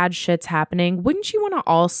this bad shit's happening, wouldn't you want to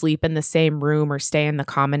all sleep in the same room or stay in the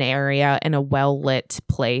common area in a well-lit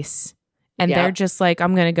place? And they're just like,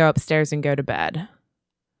 I'm going to go upstairs and go to bed.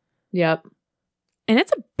 Yep. And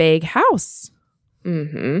it's a big house.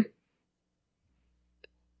 The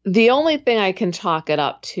only thing I can chalk it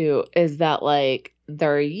up to is that, like,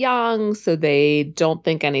 they're young, so they don't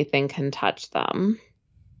think anything can touch them.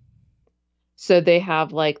 So they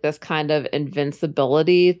have, like, this kind of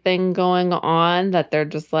invincibility thing going on that they're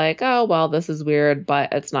just like, oh, well, this is weird,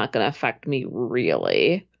 but it's not going to affect me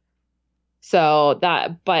really. So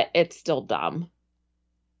but it's still dumb.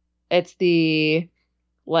 It's the,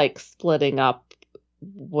 like, splitting up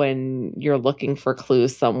when you're looking for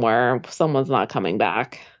clues somewhere, someone's not coming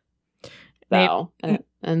back. So,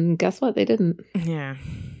 and guess what? They didn't. Yeah.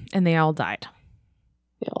 And they all died.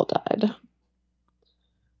 They all died.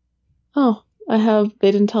 Oh,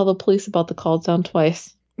 they didn't tell the police about the call down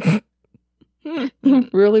twice.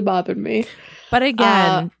 Really bothered me. But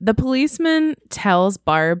again, the policeman tells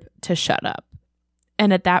Barb to shut up.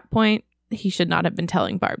 And at that point, he should not have been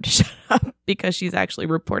telling Barb to shut up because she's actually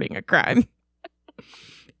reporting a crime.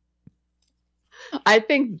 I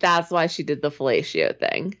think that's why she did the fellatio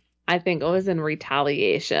thing. I think it was in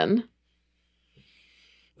retaliation.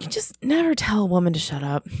 You just never tell a woman to shut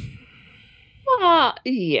up.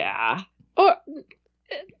 Yeah. Or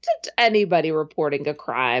just anybody reporting a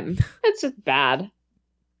crime. It's just bad.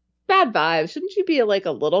 Bad vibes. Shouldn't you be, like,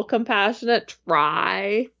 a little compassionate?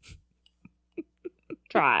 Try.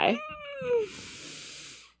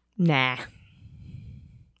 Nah.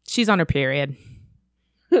 She's on her period.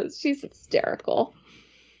 She's hysterical.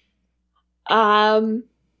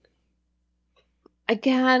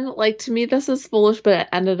 Again, like, to me, this is foolish, but it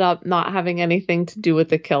ended up not having anything to do with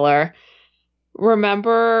the killer.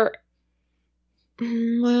 Remember,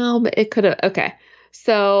 well, it could have. Okay.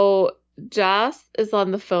 So Jess is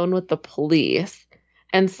on the phone with the police,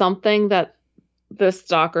 and something that the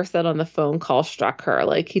stalker said on the phone call struck her.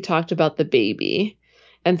 Like, he talked about the baby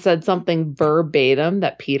and said something verbatim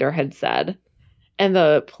that Peter had said. And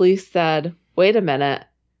the police said, wait a minute,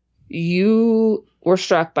 you were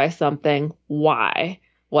struck by something. Why?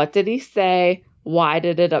 What did he say? Why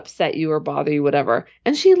did it upset you or bother you, whatever?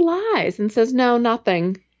 And she lies and says, no,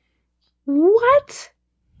 nothing. What?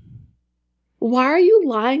 Why are you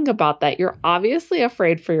lying about that? You're obviously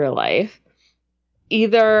afraid for your life.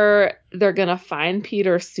 Either they're going to find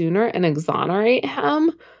Peter sooner and exonerate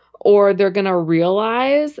him, or they're going to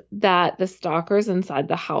realize that the stalker's inside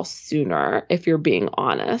the house sooner, if you're being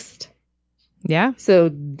honest. Yeah.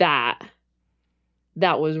 So that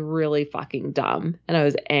was really fucking dumb. And I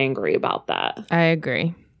was angry about that. I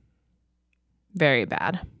agree. Very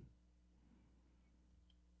bad.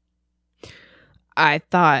 I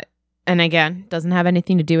thought, and again, doesn't have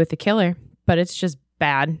anything to do with the killer, but it's just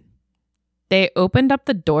bad. They opened up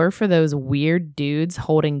the door for those weird dudes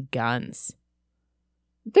holding guns.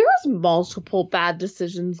 There was multiple bad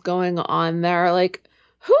decisions going on there. Like,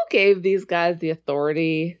 who gave these guys the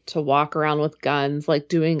authority to walk around with guns, like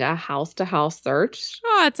doing a house-to-house search?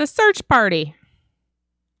 Oh, it's a search party.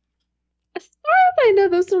 As far as I know,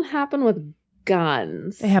 those don't happen with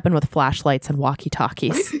guns. They happen with flashlights and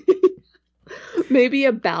walkie-talkies. Maybe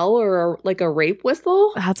a bell or like a rape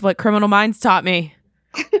whistle? That's what Criminal Minds taught me.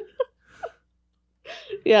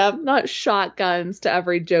 Yeah, not shotguns to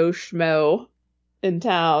every Joe Schmo in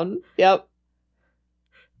town. Yep.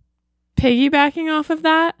 Piggybacking off of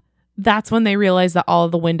that, that's when they realized that all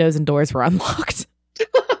of the windows and doors were unlocked.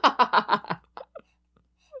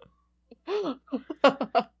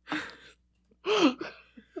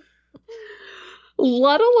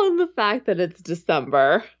 Let alone the fact that it's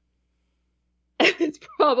December. It's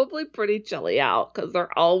probably pretty chilly out because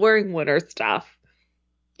they're all wearing winter stuff.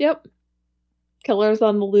 Yep. Killers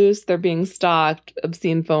on the loose. They're being stalked.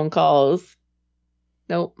 Obscene phone calls.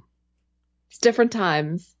 Nope. It's different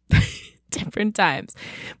times. Different times.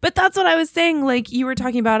 But that's what I was saying. Like, you were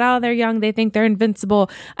talking about, oh, they're young. They think they're invincible.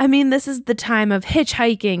 I mean, this is the time of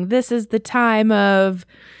hitchhiking. This is the time of,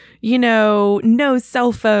 no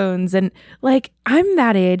cell phones. And like, I'm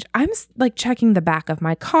that age. I'm like checking the back of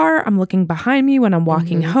my car. I'm looking behind me when I'm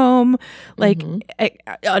walking home, like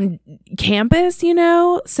on campus,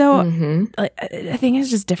 So I think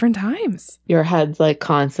it's just different times. Your head's like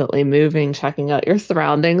constantly moving, checking out your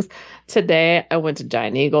surroundings. Today, I went to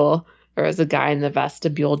Giant Eagle. There was a guy in the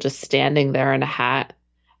vestibule just standing there in a hat.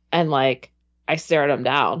 And like, I stared him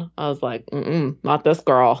down. I was like, not this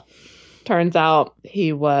girl. Turns out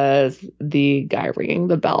he was the guy ringing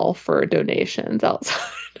the bell for donations outside.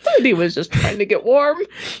 And he was just trying to get warm.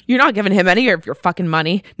 You're not giving him any of your fucking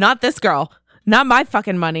money. Not this girl. Not my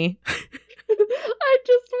fucking money. I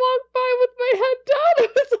just walked by with my head down. I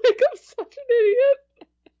was like, I'm such an idiot.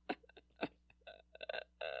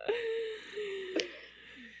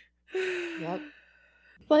 Yep.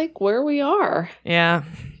 Like where we are. Yeah.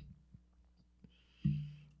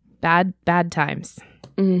 Bad times.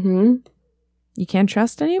 Mm-hmm. You can't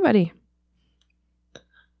trust anybody.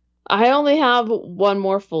 I only have one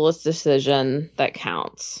more foolish decision that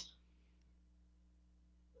counts.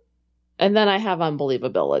 And then I have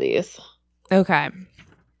unbelievabilities. Okay.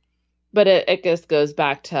 But it just goes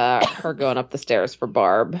back to her going up the stairs for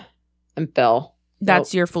Barb and Phil.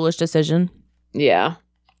 That's your foolish decision? Yeah.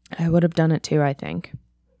 I would have done it too, I think.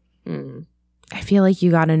 I feel like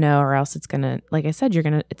you got to know, or else it's going to, like I said,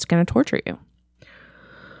 it's going to torture you.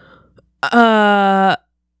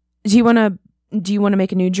 Do you want to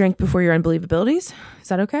make a new drink before your unbelievabilities? Is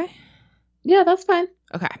that okay? Yeah, that's fine.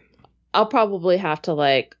 Okay. I'll probably have to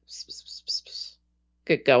like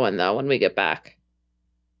get going though when we get back.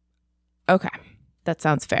 Okay. That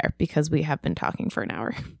sounds fair because we have been talking for an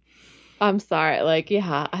hour. I'm sorry. Like,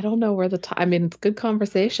 yeah, I don't know where the time. I mean, it's good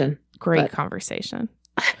conversation. Great conversation.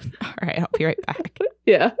 All right. I'll be right back.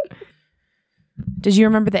 Yeah. Did you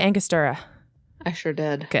remember the Angostura? I sure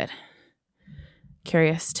did. Good.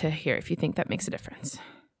 Curious to hear if you think that makes a difference.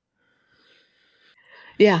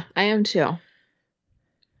 Yeah, I am too.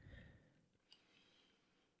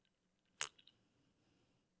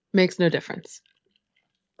 Makes no difference.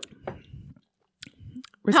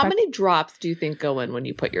 How many drops do you think go in when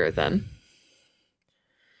you put yours in?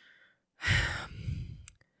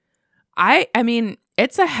 I mean,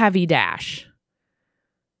 it's a heavy dash.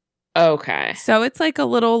 Okay. So it's like a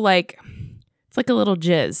little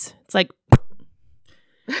jizz. It's like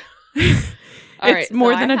it's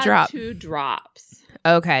more than a drop. 2 drops.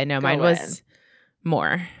 Okay, no, mine was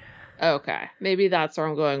more. Okay, maybe that's where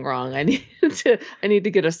I'm going wrong. I need to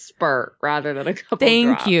get a spurt rather than a couple.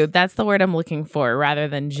 Thank you. That's the word I'm looking for rather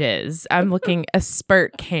than jizz. I'm looking. A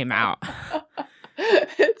spurt came out.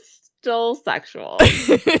 It's still sexual.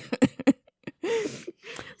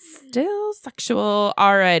 Still sexual.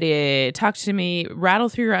 Alrighty, talk to me. Rattle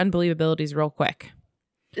through your unbelievabilities real quick.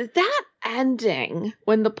 That ending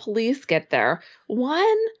when the police get there.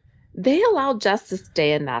 One, they allowed Jess to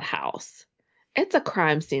stay in that house. It's a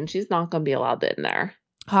crime scene. She's not going to be allowed in there.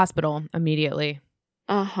 Hospital immediately.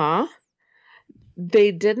 Uh-huh.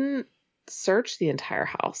 They didn't search the entire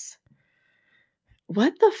house.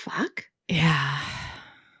 What the fuck? Yeah.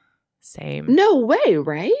 Same. No way,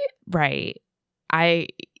 right? Right.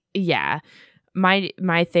 Yeah.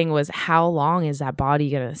 My thing was, how long is that body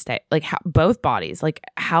going to stay? Like, both bodies. Like,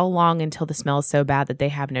 how long until the smell is so bad that they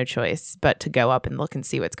have no choice but to go up and look and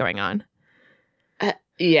see what's going on?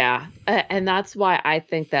 Yeah. And that's why I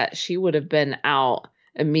think that she would have been out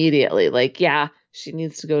immediately. Like, yeah, she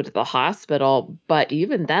needs to go to the hospital. But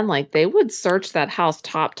even then, like, they would search that house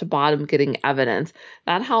top to bottom getting evidence.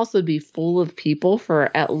 That house would be full of people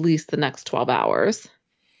for at least the next 12 hours.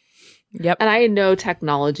 Yep. And I know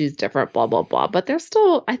technology is different, blah, blah, blah. But they're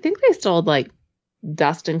still, I think they still had, like,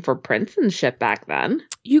 dusting for prints and shit back then.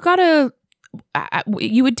 You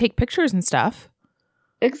would take pictures and stuff.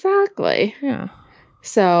 Exactly. Yeah.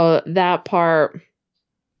 So that part,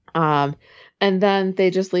 and then they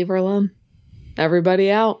just leave her alone. Everybody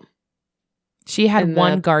out. She had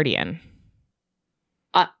one guardian.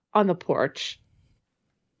 On the porch.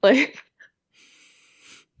 Like,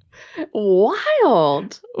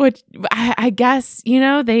 wild. Which I guess,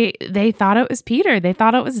 they thought it was Peter. They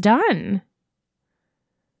thought it was done.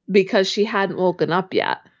 Because she hadn't woken up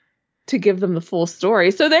yet to give them the full story.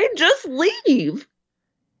 So they just leave.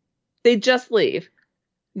 They just leave.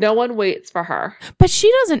 No one waits for her. But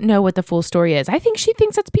she doesn't know what the full story is. I think she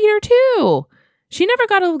thinks it's Peter too. She never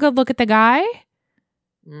got a good look at the guy.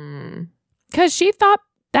 Because she thought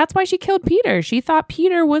that's why she killed Peter. She thought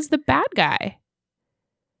Peter was the bad guy.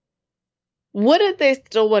 Wouldn't they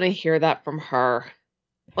still want to hear that from her?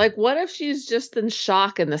 Like, what if she's just in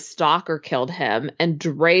shock and the stalker killed him and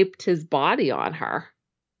draped his body on her?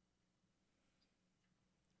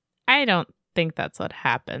 I don't think that's what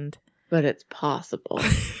happened. But it's possible.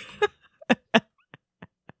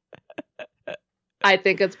 I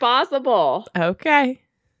think it's possible. Okay.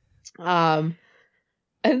 And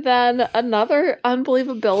then another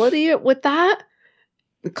unbelievability with that,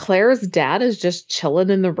 Claire's dad is just chilling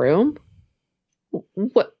in the room.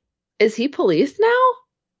 What? Is he police now?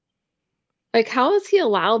 Like, how is he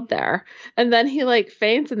allowed there? And then he, like,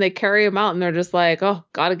 faints and they carry him out and they're just like, oh,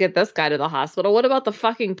 gotta get this guy to the hospital. What about the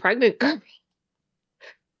fucking pregnant girl?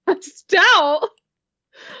 Stout.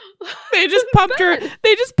 They just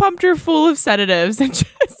pumped her full of sedatives and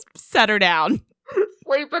just set her down.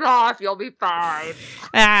 Sleep it off, you'll be fine.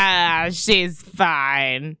 She's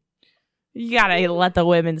fine. You gotta let the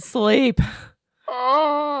women sleep.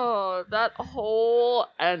 Oh, that whole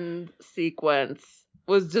end sequence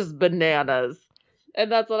was just bananas.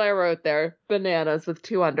 And that's what I wrote there. Bananas with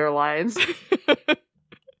 2 underlines.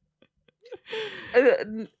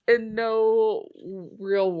 In no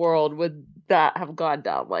real world would that have gone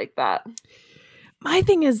down like that. My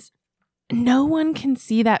thing is, no one can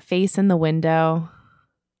see that face in the window.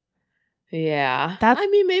 Yeah. I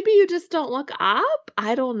mean, maybe you just don't look up.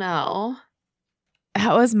 I don't know.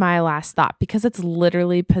 That was my last thought because it's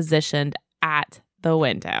literally positioned at the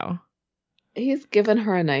window. He's given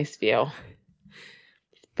her a nice view.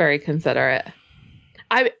 Very considerate.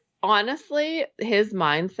 Honestly, his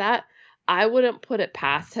mindset, I wouldn't put it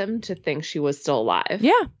past him to think she was still alive.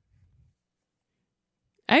 Yeah.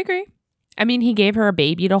 I agree. I mean, he gave her a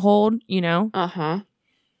baby to hold, Uh-huh.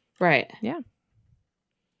 Right. Yeah.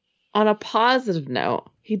 On a positive note,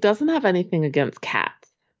 he doesn't have anything against cats.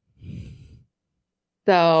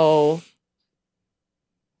 So,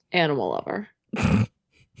 animal lover.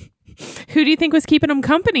 Who do you think was keeping him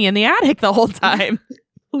company in the attic the whole time?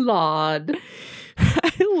 Claude.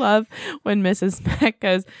 I love when Mrs. Mac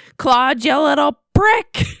goes, Claude, you little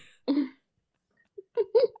prick.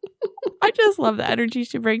 I just love the energy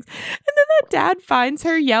she brings. And then that dad finds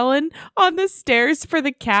her yelling on the stairs for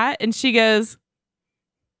the cat, and she goes,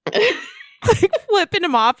 like flipping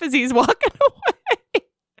him off as he's walking away.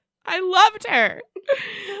 I loved her.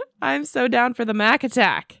 I'm so down for the Mac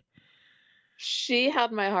attack. She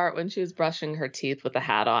had my heart when she was brushing her teeth with a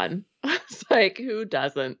hat on. It's like, who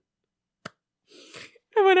doesn't?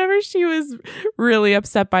 And whenever she was really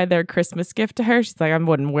upset by their Christmas gift to her, she's like, I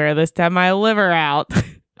wouldn't wear this to have my liver out.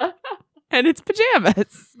 And it's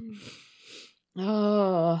pajamas.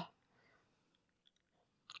 Oh.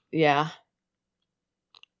 Yeah.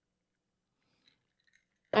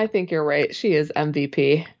 I think you're right. She is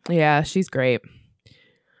MVP. Yeah, she's great.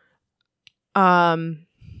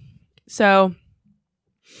 So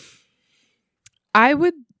I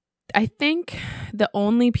think the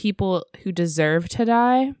only people who deserve to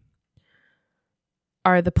die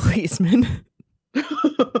are the policemen.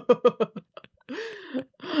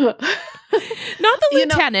 Not the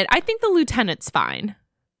lieutenant. I think the lieutenant's fine.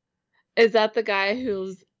 Is that the guy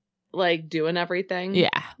who's like doing everything? Yeah.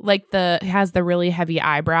 Like has the really heavy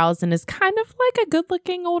eyebrows and is kind of like a good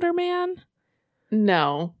looking older man.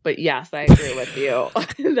 No, but yes, I agree with you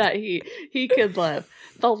that he could live.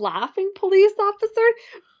 The laughing police officer,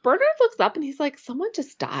 Bernard looks up and he's like, someone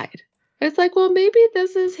just died. It's like, well, maybe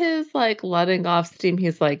this is his like letting off steam.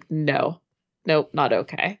 He's like, nope, not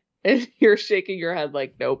okay. And you're shaking your head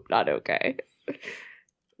like, nope, not okay.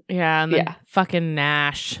 Yeah, and then Yeah. fucking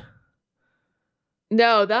Nash.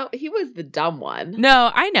 No, he was the dumb one.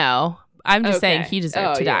 No, I know. I'm just saying Okay. he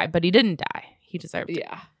deserved to die, but he didn't die. He deserved it.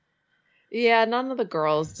 Yeah. Yeah, none of the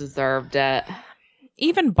girls deserved it.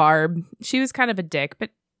 Even Barb, she was kind of a dick, but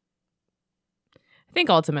I think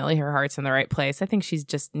ultimately her heart's in the right place. I think she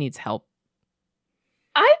just needs help.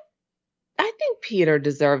 I think Peter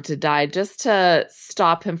deserved to die just to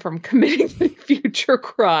stop him from committing future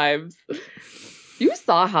crimes. You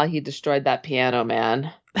saw how he destroyed that piano,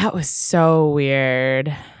 man. That was so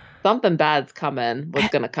weird. Something bad's coming. Was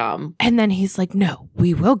gonna come. And then he's like, "No,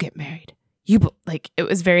 we will get married. It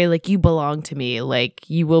was very like, you belong to me. Like,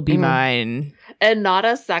 you will be mine." And not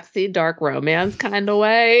a sexy dark romance kind of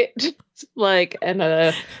way. Just like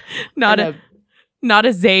not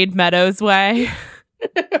a Zayd Meadows way.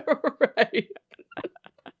 Right.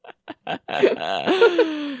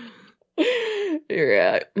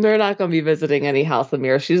 Yeah. They're not going to be visiting any house of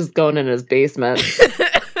mirrors. She's just going in his basement.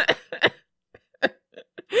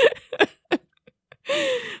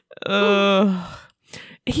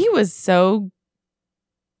 He was so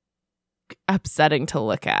upsetting to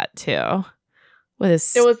look at too.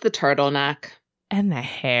 It was the turtleneck and the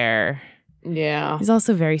hair. Yeah. He's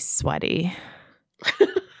also very sweaty.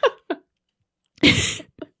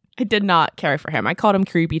 I did not care for him. I called him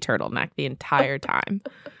creepy turtleneck the entire time.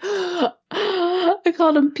 I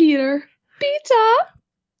called him Peter.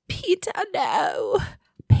 Peter, no.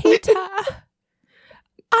 Peter.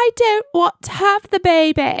 I don't want to have the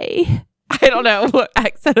baby. I don't know what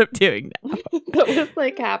accent I'm doing now. That was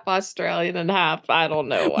like half Australian and half, I don't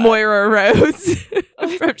know what. Moira Rose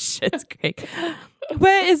from Schitt's Creek.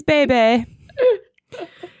 Where is baby?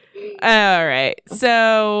 All right.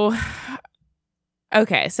 So,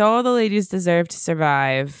 okay. So all the ladies deserve to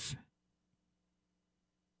survive.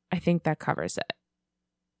 I think that covers it.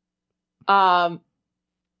 I'll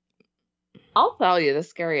tell you, the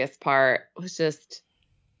scariest part was just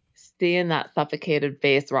seeing that suffocated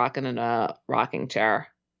face rocking in a rocking chair.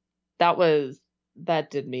 That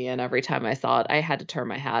did me in every time I saw it. I had to turn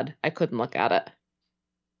my head. I couldn't look at it.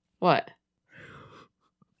 What?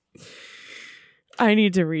 I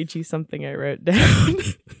need to read you something I wrote down.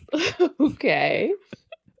 Okay.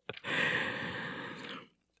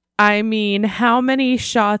 I mean, how many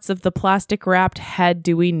shots of the plastic wrapped head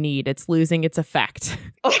do we need? It's losing its effect.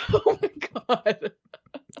 Oh my God.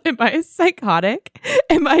 Am I psychotic?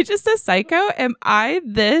 Am I just a psycho? Am I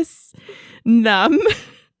this numb?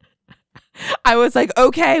 I was like,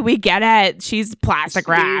 okay, we get it. She's plastic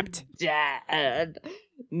wrapped. She's dead.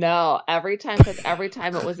 No, every time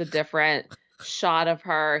it was a different shot of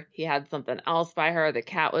her. He had something else by her. The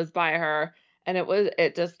cat was by her. And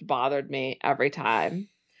it just bothered me every time.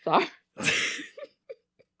 Sorry.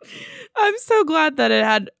 I'm so glad that it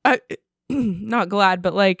had, not glad,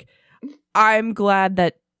 but like, I'm glad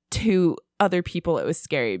that to other people it was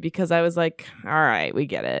scary, because I was like, all right, we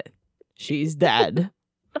get it. She's dead.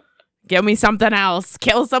 Give me something else.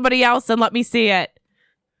 Kill somebody else and let me see it.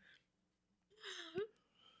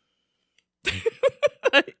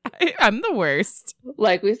 I'm the worst.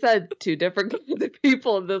 Like we said, two different kinds of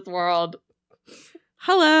people in this world.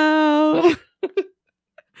 Hello.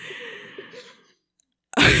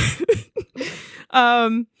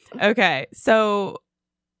 Okay, so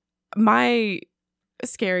my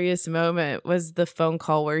scariest moment was the phone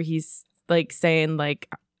call where he's like saying like,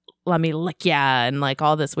 let me lick ya, and like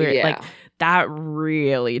all this weird, like that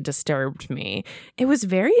really disturbed me. It was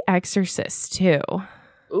very Exorcist too.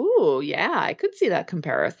 Ooh, yeah, I could see that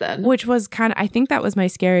comparison. Which was kind of, I think that was my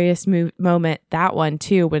scariest moment, that one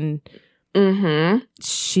too, when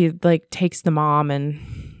she like takes the mom, and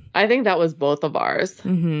I think that was both of ours.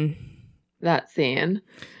 That scene.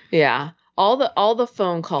 Yeah. All the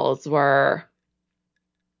phone calls were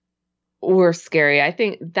scary. I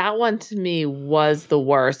think that one to me was the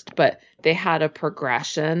worst, but they had a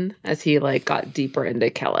progression as he like got deeper into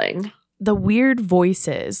killing. The weird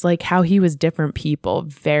voices, like how he was different people,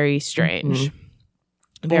 very strange.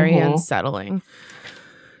 Very unsettling.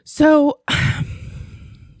 So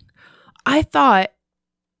I thought,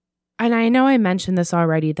 and I know I mentioned this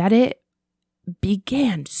already, that it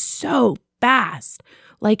began so fast.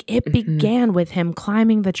 Like it began with him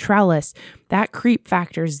climbing the trellis. That creep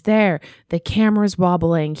factor's there. The camera's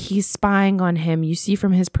wobbling. He's spying on him. You see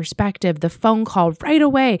from his perspective, the phone call right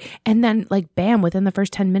away. And then like, bam, within the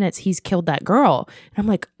first 10 minutes, he's killed that girl. And I'm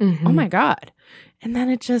like, oh my God. And then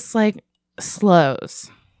it just like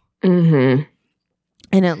slows. And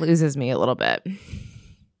it loses me a little bit.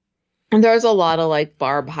 And there's a lot of like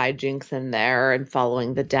Barb hijinks in there and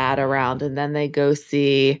following the dad around. And then they go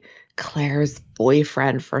see Claire's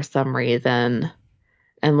boyfriend for some reason.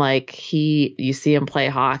 And like you see him play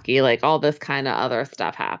hockey, like all this kind of other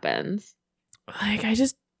stuff happens. Like, I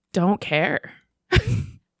just don't care.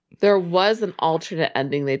 There was an alternate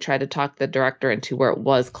ending they tried to talk the director into where it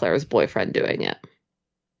was Claire's boyfriend doing it.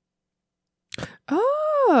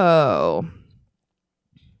 Oh.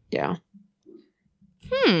 Yeah.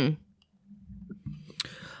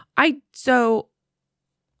 So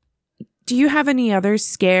do you have any other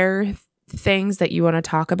scare things that you want to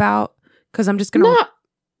talk about? Because I'm just going to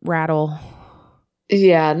rattle.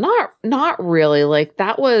 Yeah, not really. Like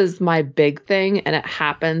that was my big thing, and it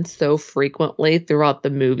happened so frequently throughout the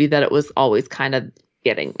movie that it was always kind of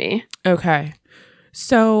getting me. Okay.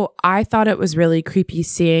 So I thought it was really creepy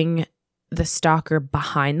seeing the stalker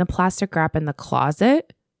behind the plastic wrap in the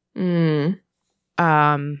closet.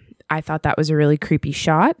 I thought that was a really creepy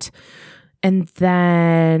shot. And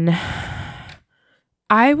then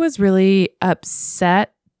I was really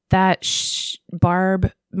upset that Barb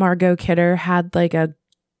Margot Kidder had like a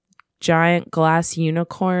giant glass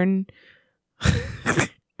unicorn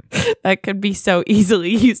that could be so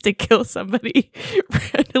easily used to kill somebody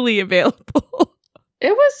readily available.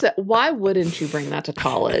 It was, why wouldn't you bring that to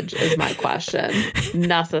college is my question.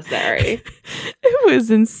 Necessary. It was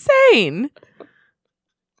insane.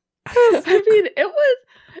 I mean,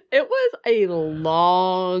 it was a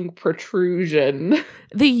long protrusion.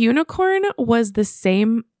 The unicorn was the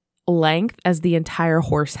same length as the entire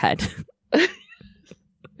horse head.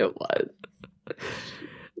 It was.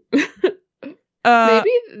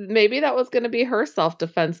 Maybe that was going to be her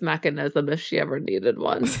self-defense mechanism if she ever needed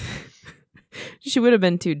one. She would have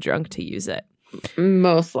been too drunk to use it.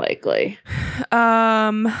 Most likely.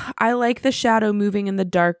 I like the shadow moving in the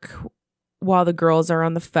dark while the girls are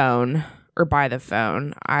on the phone or by the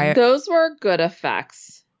phone. Those were good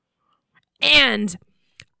effects. And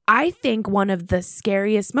I think one of the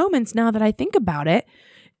scariest moments, now that I think about it,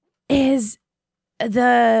 is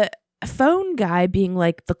the phone guy being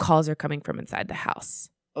like, the calls are coming from inside the house.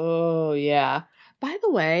 Oh, yeah. By the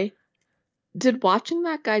way, did watching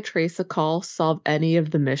that guy trace a call solve any of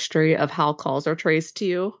the mystery of how calls are traced to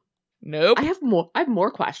you? Nope. I have more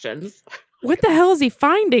questions. What the hell is he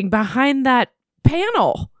finding behind that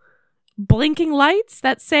panel? Blinking lights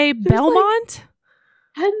that say There's Belmont?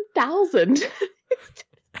 Like 10,000.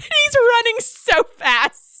 He's running so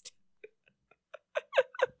fast.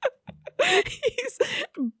 He's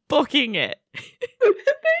booking it. It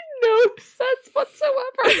made no sense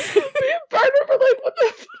whatsoever. Me and Bernard were like, what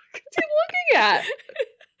the fuck is he looking at?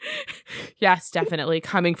 Yes, definitely.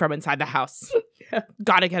 Coming from inside the house. Yeah.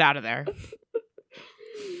 Gotta get out of there.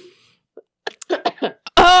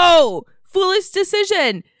 Oh, foolish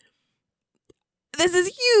decision. This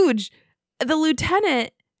is huge. The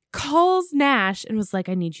lieutenant calls Nash and was like,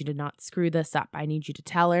 I need you to not screw this up. I need you to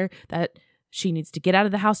tell her that she needs to get out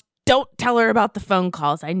of the house. Don't tell her about the phone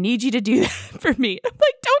calls. I need you to do that for me. I'm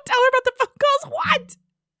like, don't tell her about the phone calls.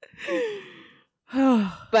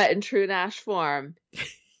 What? But in true Nash form,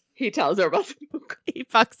 he tells her about the phone calls. He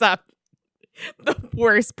fucks up. The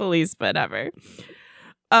worst policeman ever.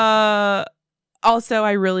 Also,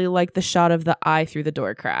 I really like the shot of the eye through the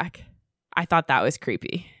door crack. I thought that was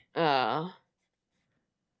creepy. I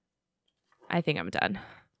think I'm done.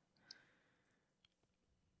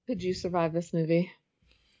 Could you survive this movie?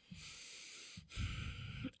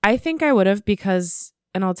 I think I would have because,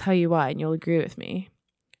 and I'll tell you why, and you'll agree with me.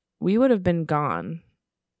 We would have been gone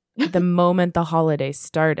the moment the holiday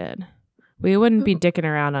started. We wouldn't be dicking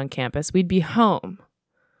around on campus. We'd be home.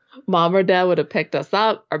 Mom or dad would have picked us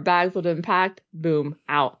up. Our bags would have been packed. Boom,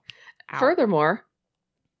 out. Furthermore,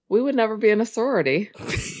 we would never be in a sorority.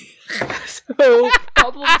 So,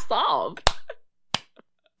 problem solved.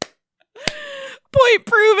 Point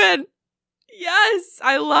proven. Yes,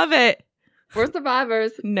 I love it. We're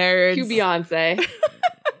survivors. Nerds. Cue Beyonce.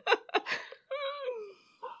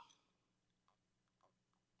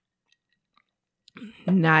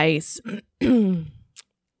 Nice.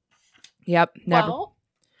 Yep. Never. Well,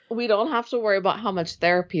 we don't have to worry about how much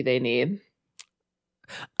therapy they need.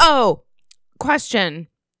 Oh, question.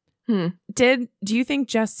 Do you think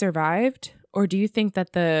Jess survived, or do you think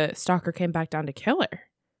that the stalker came back down to kill her?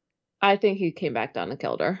 I think he came back down and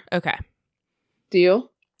killed her. Okay. Do you?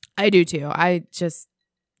 I do too. I just,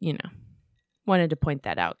 wanted to point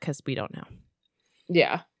that out because we don't know.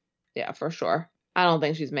 Yeah. Yeah, for sure. I don't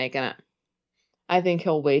think she's making it. I think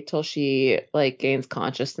he'll wait till she gains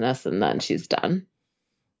consciousness and then she's done.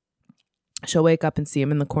 She'll wake up and see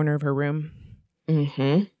him in the corner of her room.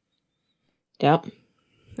 Mm-hmm. Yep.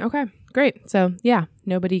 Okay, great. So yeah,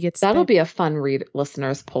 nobody gets. That'll be a fun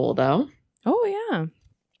listeners poll, though. Oh yeah.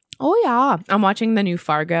 Oh, yeah. I'm watching the new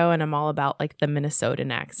Fargo, and I'm all about, like, the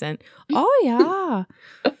Minnesotan accent. Oh, yeah.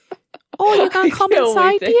 Oh, you're going to come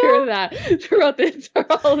inside, dear? Hear that throughout the entire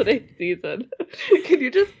holiday season. Can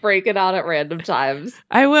you just break it out at random times?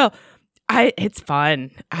 I will. It's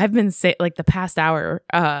fun. I've been like the past hour.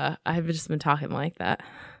 I've just been talking like that.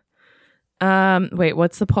 Wait,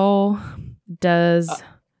 what's the poll? Does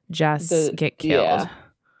Jess get killed? Yeah.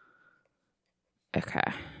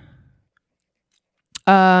 Okay.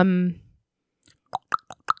 Oh,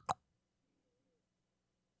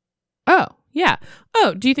 yeah.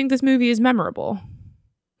 Oh, do you think this movie is memorable?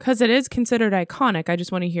 Because it is considered iconic. I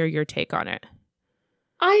just want to hear your take on it.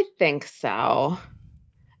 I think so.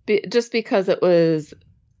 Just because it was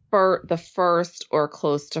for the first or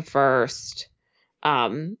close to first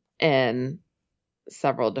in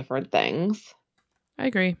several different things. I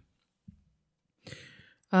agree.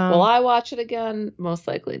 Will I watch it again? Most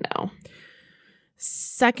likely no.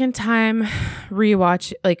 Second time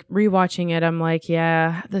rewatching it, I'm like,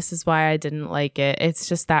 yeah, this is why I didn't like it. It's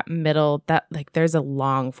just that middle, that like there's a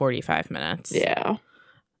long 45 minutes. Yeah.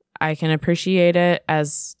 I can appreciate it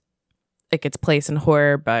as like its place in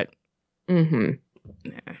horror, but I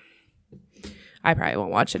probably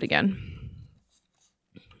won't watch it again.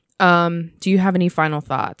 Do you have any final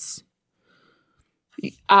thoughts?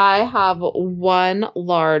 I have one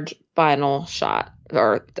large final shot,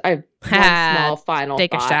 or I have one small final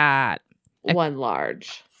Take thought. a shot. One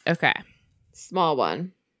large. Okay. Small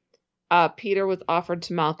one. Peter was offered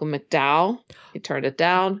to Malcolm McDowell. He turned it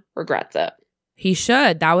down. Regrets it. He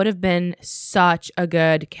should. That would have been such a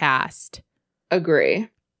good cast. Agree.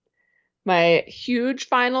 My huge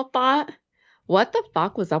final thought. What the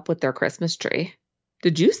fuck was up with their Christmas tree?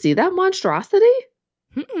 Did you see that monstrosity?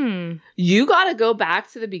 You got to go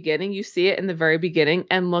back to the beginning. You see it in the very beginning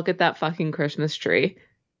and look at that fucking Christmas tree.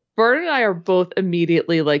 Bert and I are both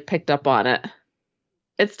immediately like picked up on it.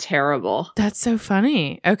 It's terrible. That's so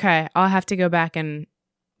funny. Okay. I'll have to go back and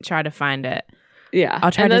try to find it. Yeah.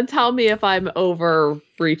 I'll try then tell me if I'm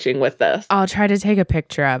overreaching with this. I'll try to take a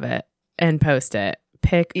picture of it and post it.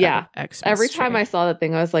 Every time I saw that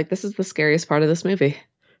thing, I was like, this is the scariest part of this movie.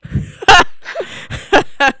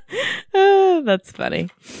 That's funny.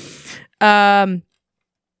 I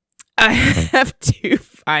have three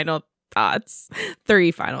final thoughts,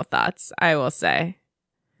 I will say.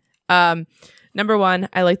 Number one,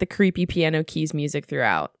 I like the creepy piano keys music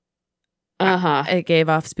throughout. It gave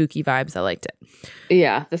off spooky vibes. I liked it.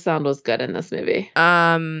 Yeah, the sound was good in this movie.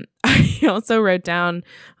 I also wrote down,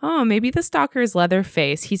 oh, maybe the stalker is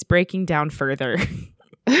Leatherface. He's breaking down further.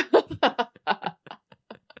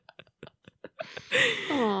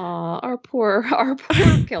 Aw, our poor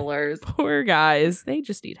killers. Poor guys. They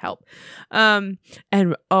just need help. And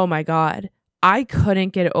oh my God, I couldn't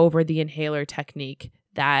get over the inhaler technique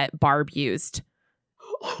that Barb used.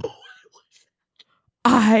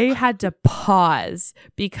 I had to pause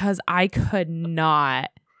because I could not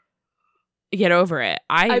get over it.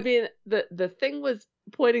 I mean, the thing was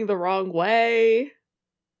pointing the wrong way.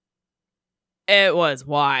 It was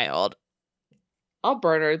wild.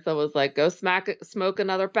 Bernard was like, go smoke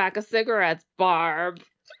another pack of cigarettes, Barb.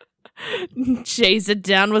 Chase it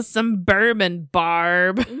down with some bourbon,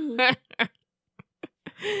 Barb.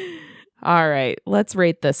 All right, let's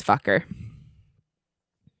rate this fucker.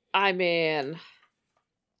 I mean,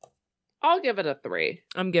 I'll give it a 3.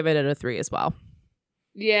 I'm giving it a 3 as well.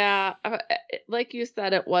 Yeah, like you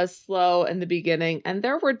said, it was slow in the beginning, and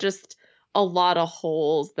there were just a lot of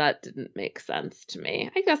holes that didn't make sense to me.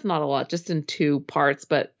 I guess not a lot, just in 2 parts,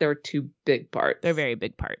 but they're 2 big parts. They're very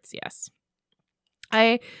big parts, yes.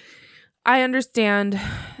 I understand.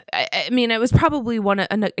 I mean, it was probably one of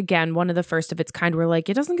the first of its kind where like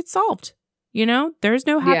it doesn't get solved. You know, there's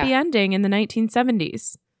no happy ending in the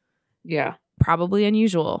 1970s. Yeah, probably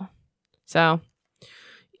unusual. So,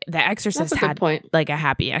 The Exorcist had like a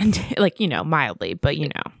happy end, like, you know, mildly, but you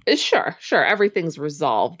know, sure, everything's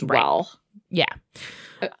resolved well. Yeah,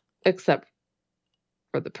 except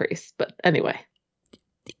for the priest. But anyway,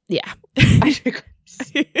 yeah. I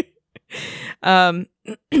digress.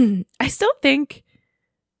 I still think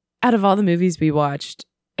out of all the movies we watched,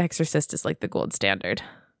 Exorcist is like the gold standard.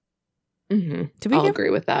 Mm-hmm. I'll agree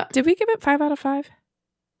with that. Did we give it 5 out of 5?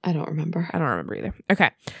 I don't remember. I don't remember either. Okay.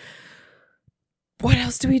 What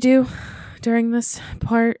else do we do during this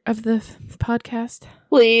part of the podcast?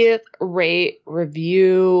 Please rate,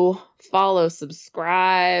 review, follow,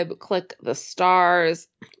 subscribe, click the stars,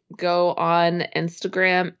 go on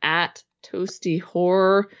Instagram at Toasty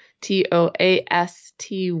Horror, TOASTYHORROR.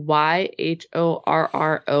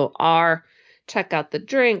 Check out the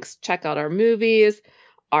drinks, check out our movies.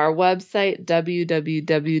 our website,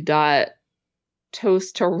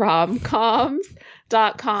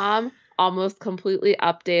 www.toasttoromcoms.com, almost completely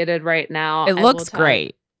updated right now. It looks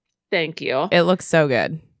great. Thank you. It looks so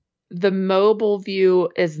good. The mobile view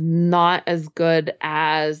is not as good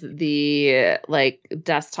as the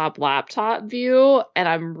desktop laptop view, and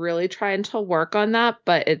I'm really trying to work on that,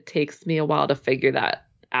 but it takes me a while to figure that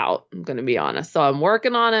out, I'm going to be honest. So I'm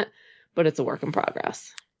working on it, but it's a work in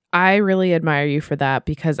progress. I really admire you for that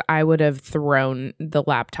because I would have thrown the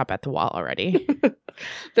laptop at the wall already.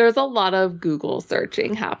 There's a lot of Google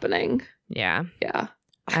searching happening. Yeah. Yeah.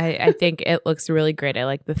 I think it looks really great. I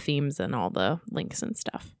like the themes and all the links and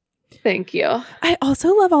stuff. Thank you. I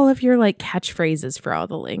also love all of your catchphrases for all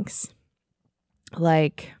the links.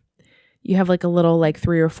 You have a little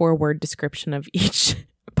 3 or 4 word description of each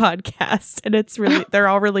podcast, and it's really they're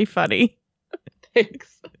all really funny.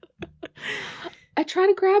 Thanks. I try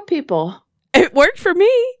to grab people. It worked for me.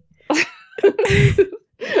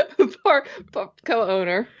 Poor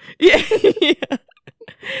co-owner. Yeah.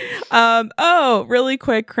 Really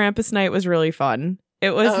quick, Krampus night was really fun.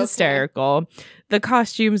 It was hysterical. The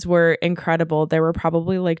costumes were incredible. There were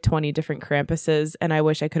probably 20 different Krampuses, and I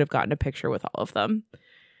wish I could have gotten a picture with all of them.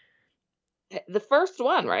 The first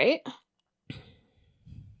one, right?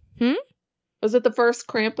 Hmm? Was it the first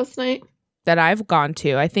Krampus night? That I've gone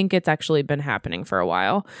to. I think it's actually been happening for a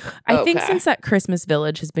while. I think since that Christmas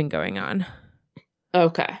Village has been going on.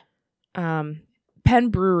 Okay. Penn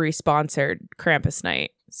Brewery sponsored Krampus night.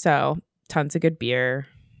 So tons of good beer.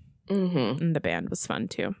 Mm-hmm. And the band was fun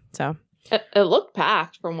too. So it looked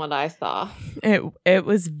packed from what I saw. It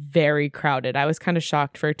was very crowded. I was kind of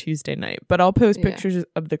shocked for a Tuesday night, but I'll post pictures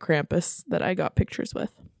of the Krampus that I got pictures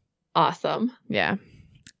with. Awesome. Yeah.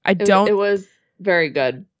 It was very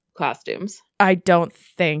good costumes. I don't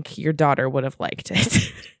think your daughter would have liked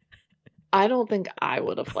it. I don't think I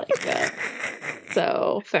would have liked it.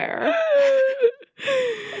 So fair.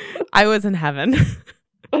 I was in heaven.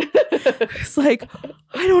 It's I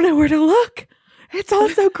don't know where to look. It's all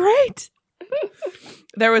so great.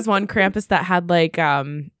 There was one Krampus that had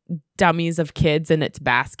dummies of kids in its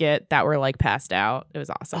basket that were passed out. It was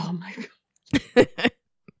awesome. Oh my God.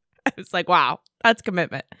 I was wow, that's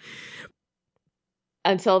commitment.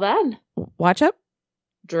 Until then, watch up,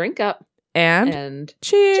 drink up, and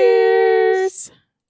cheers.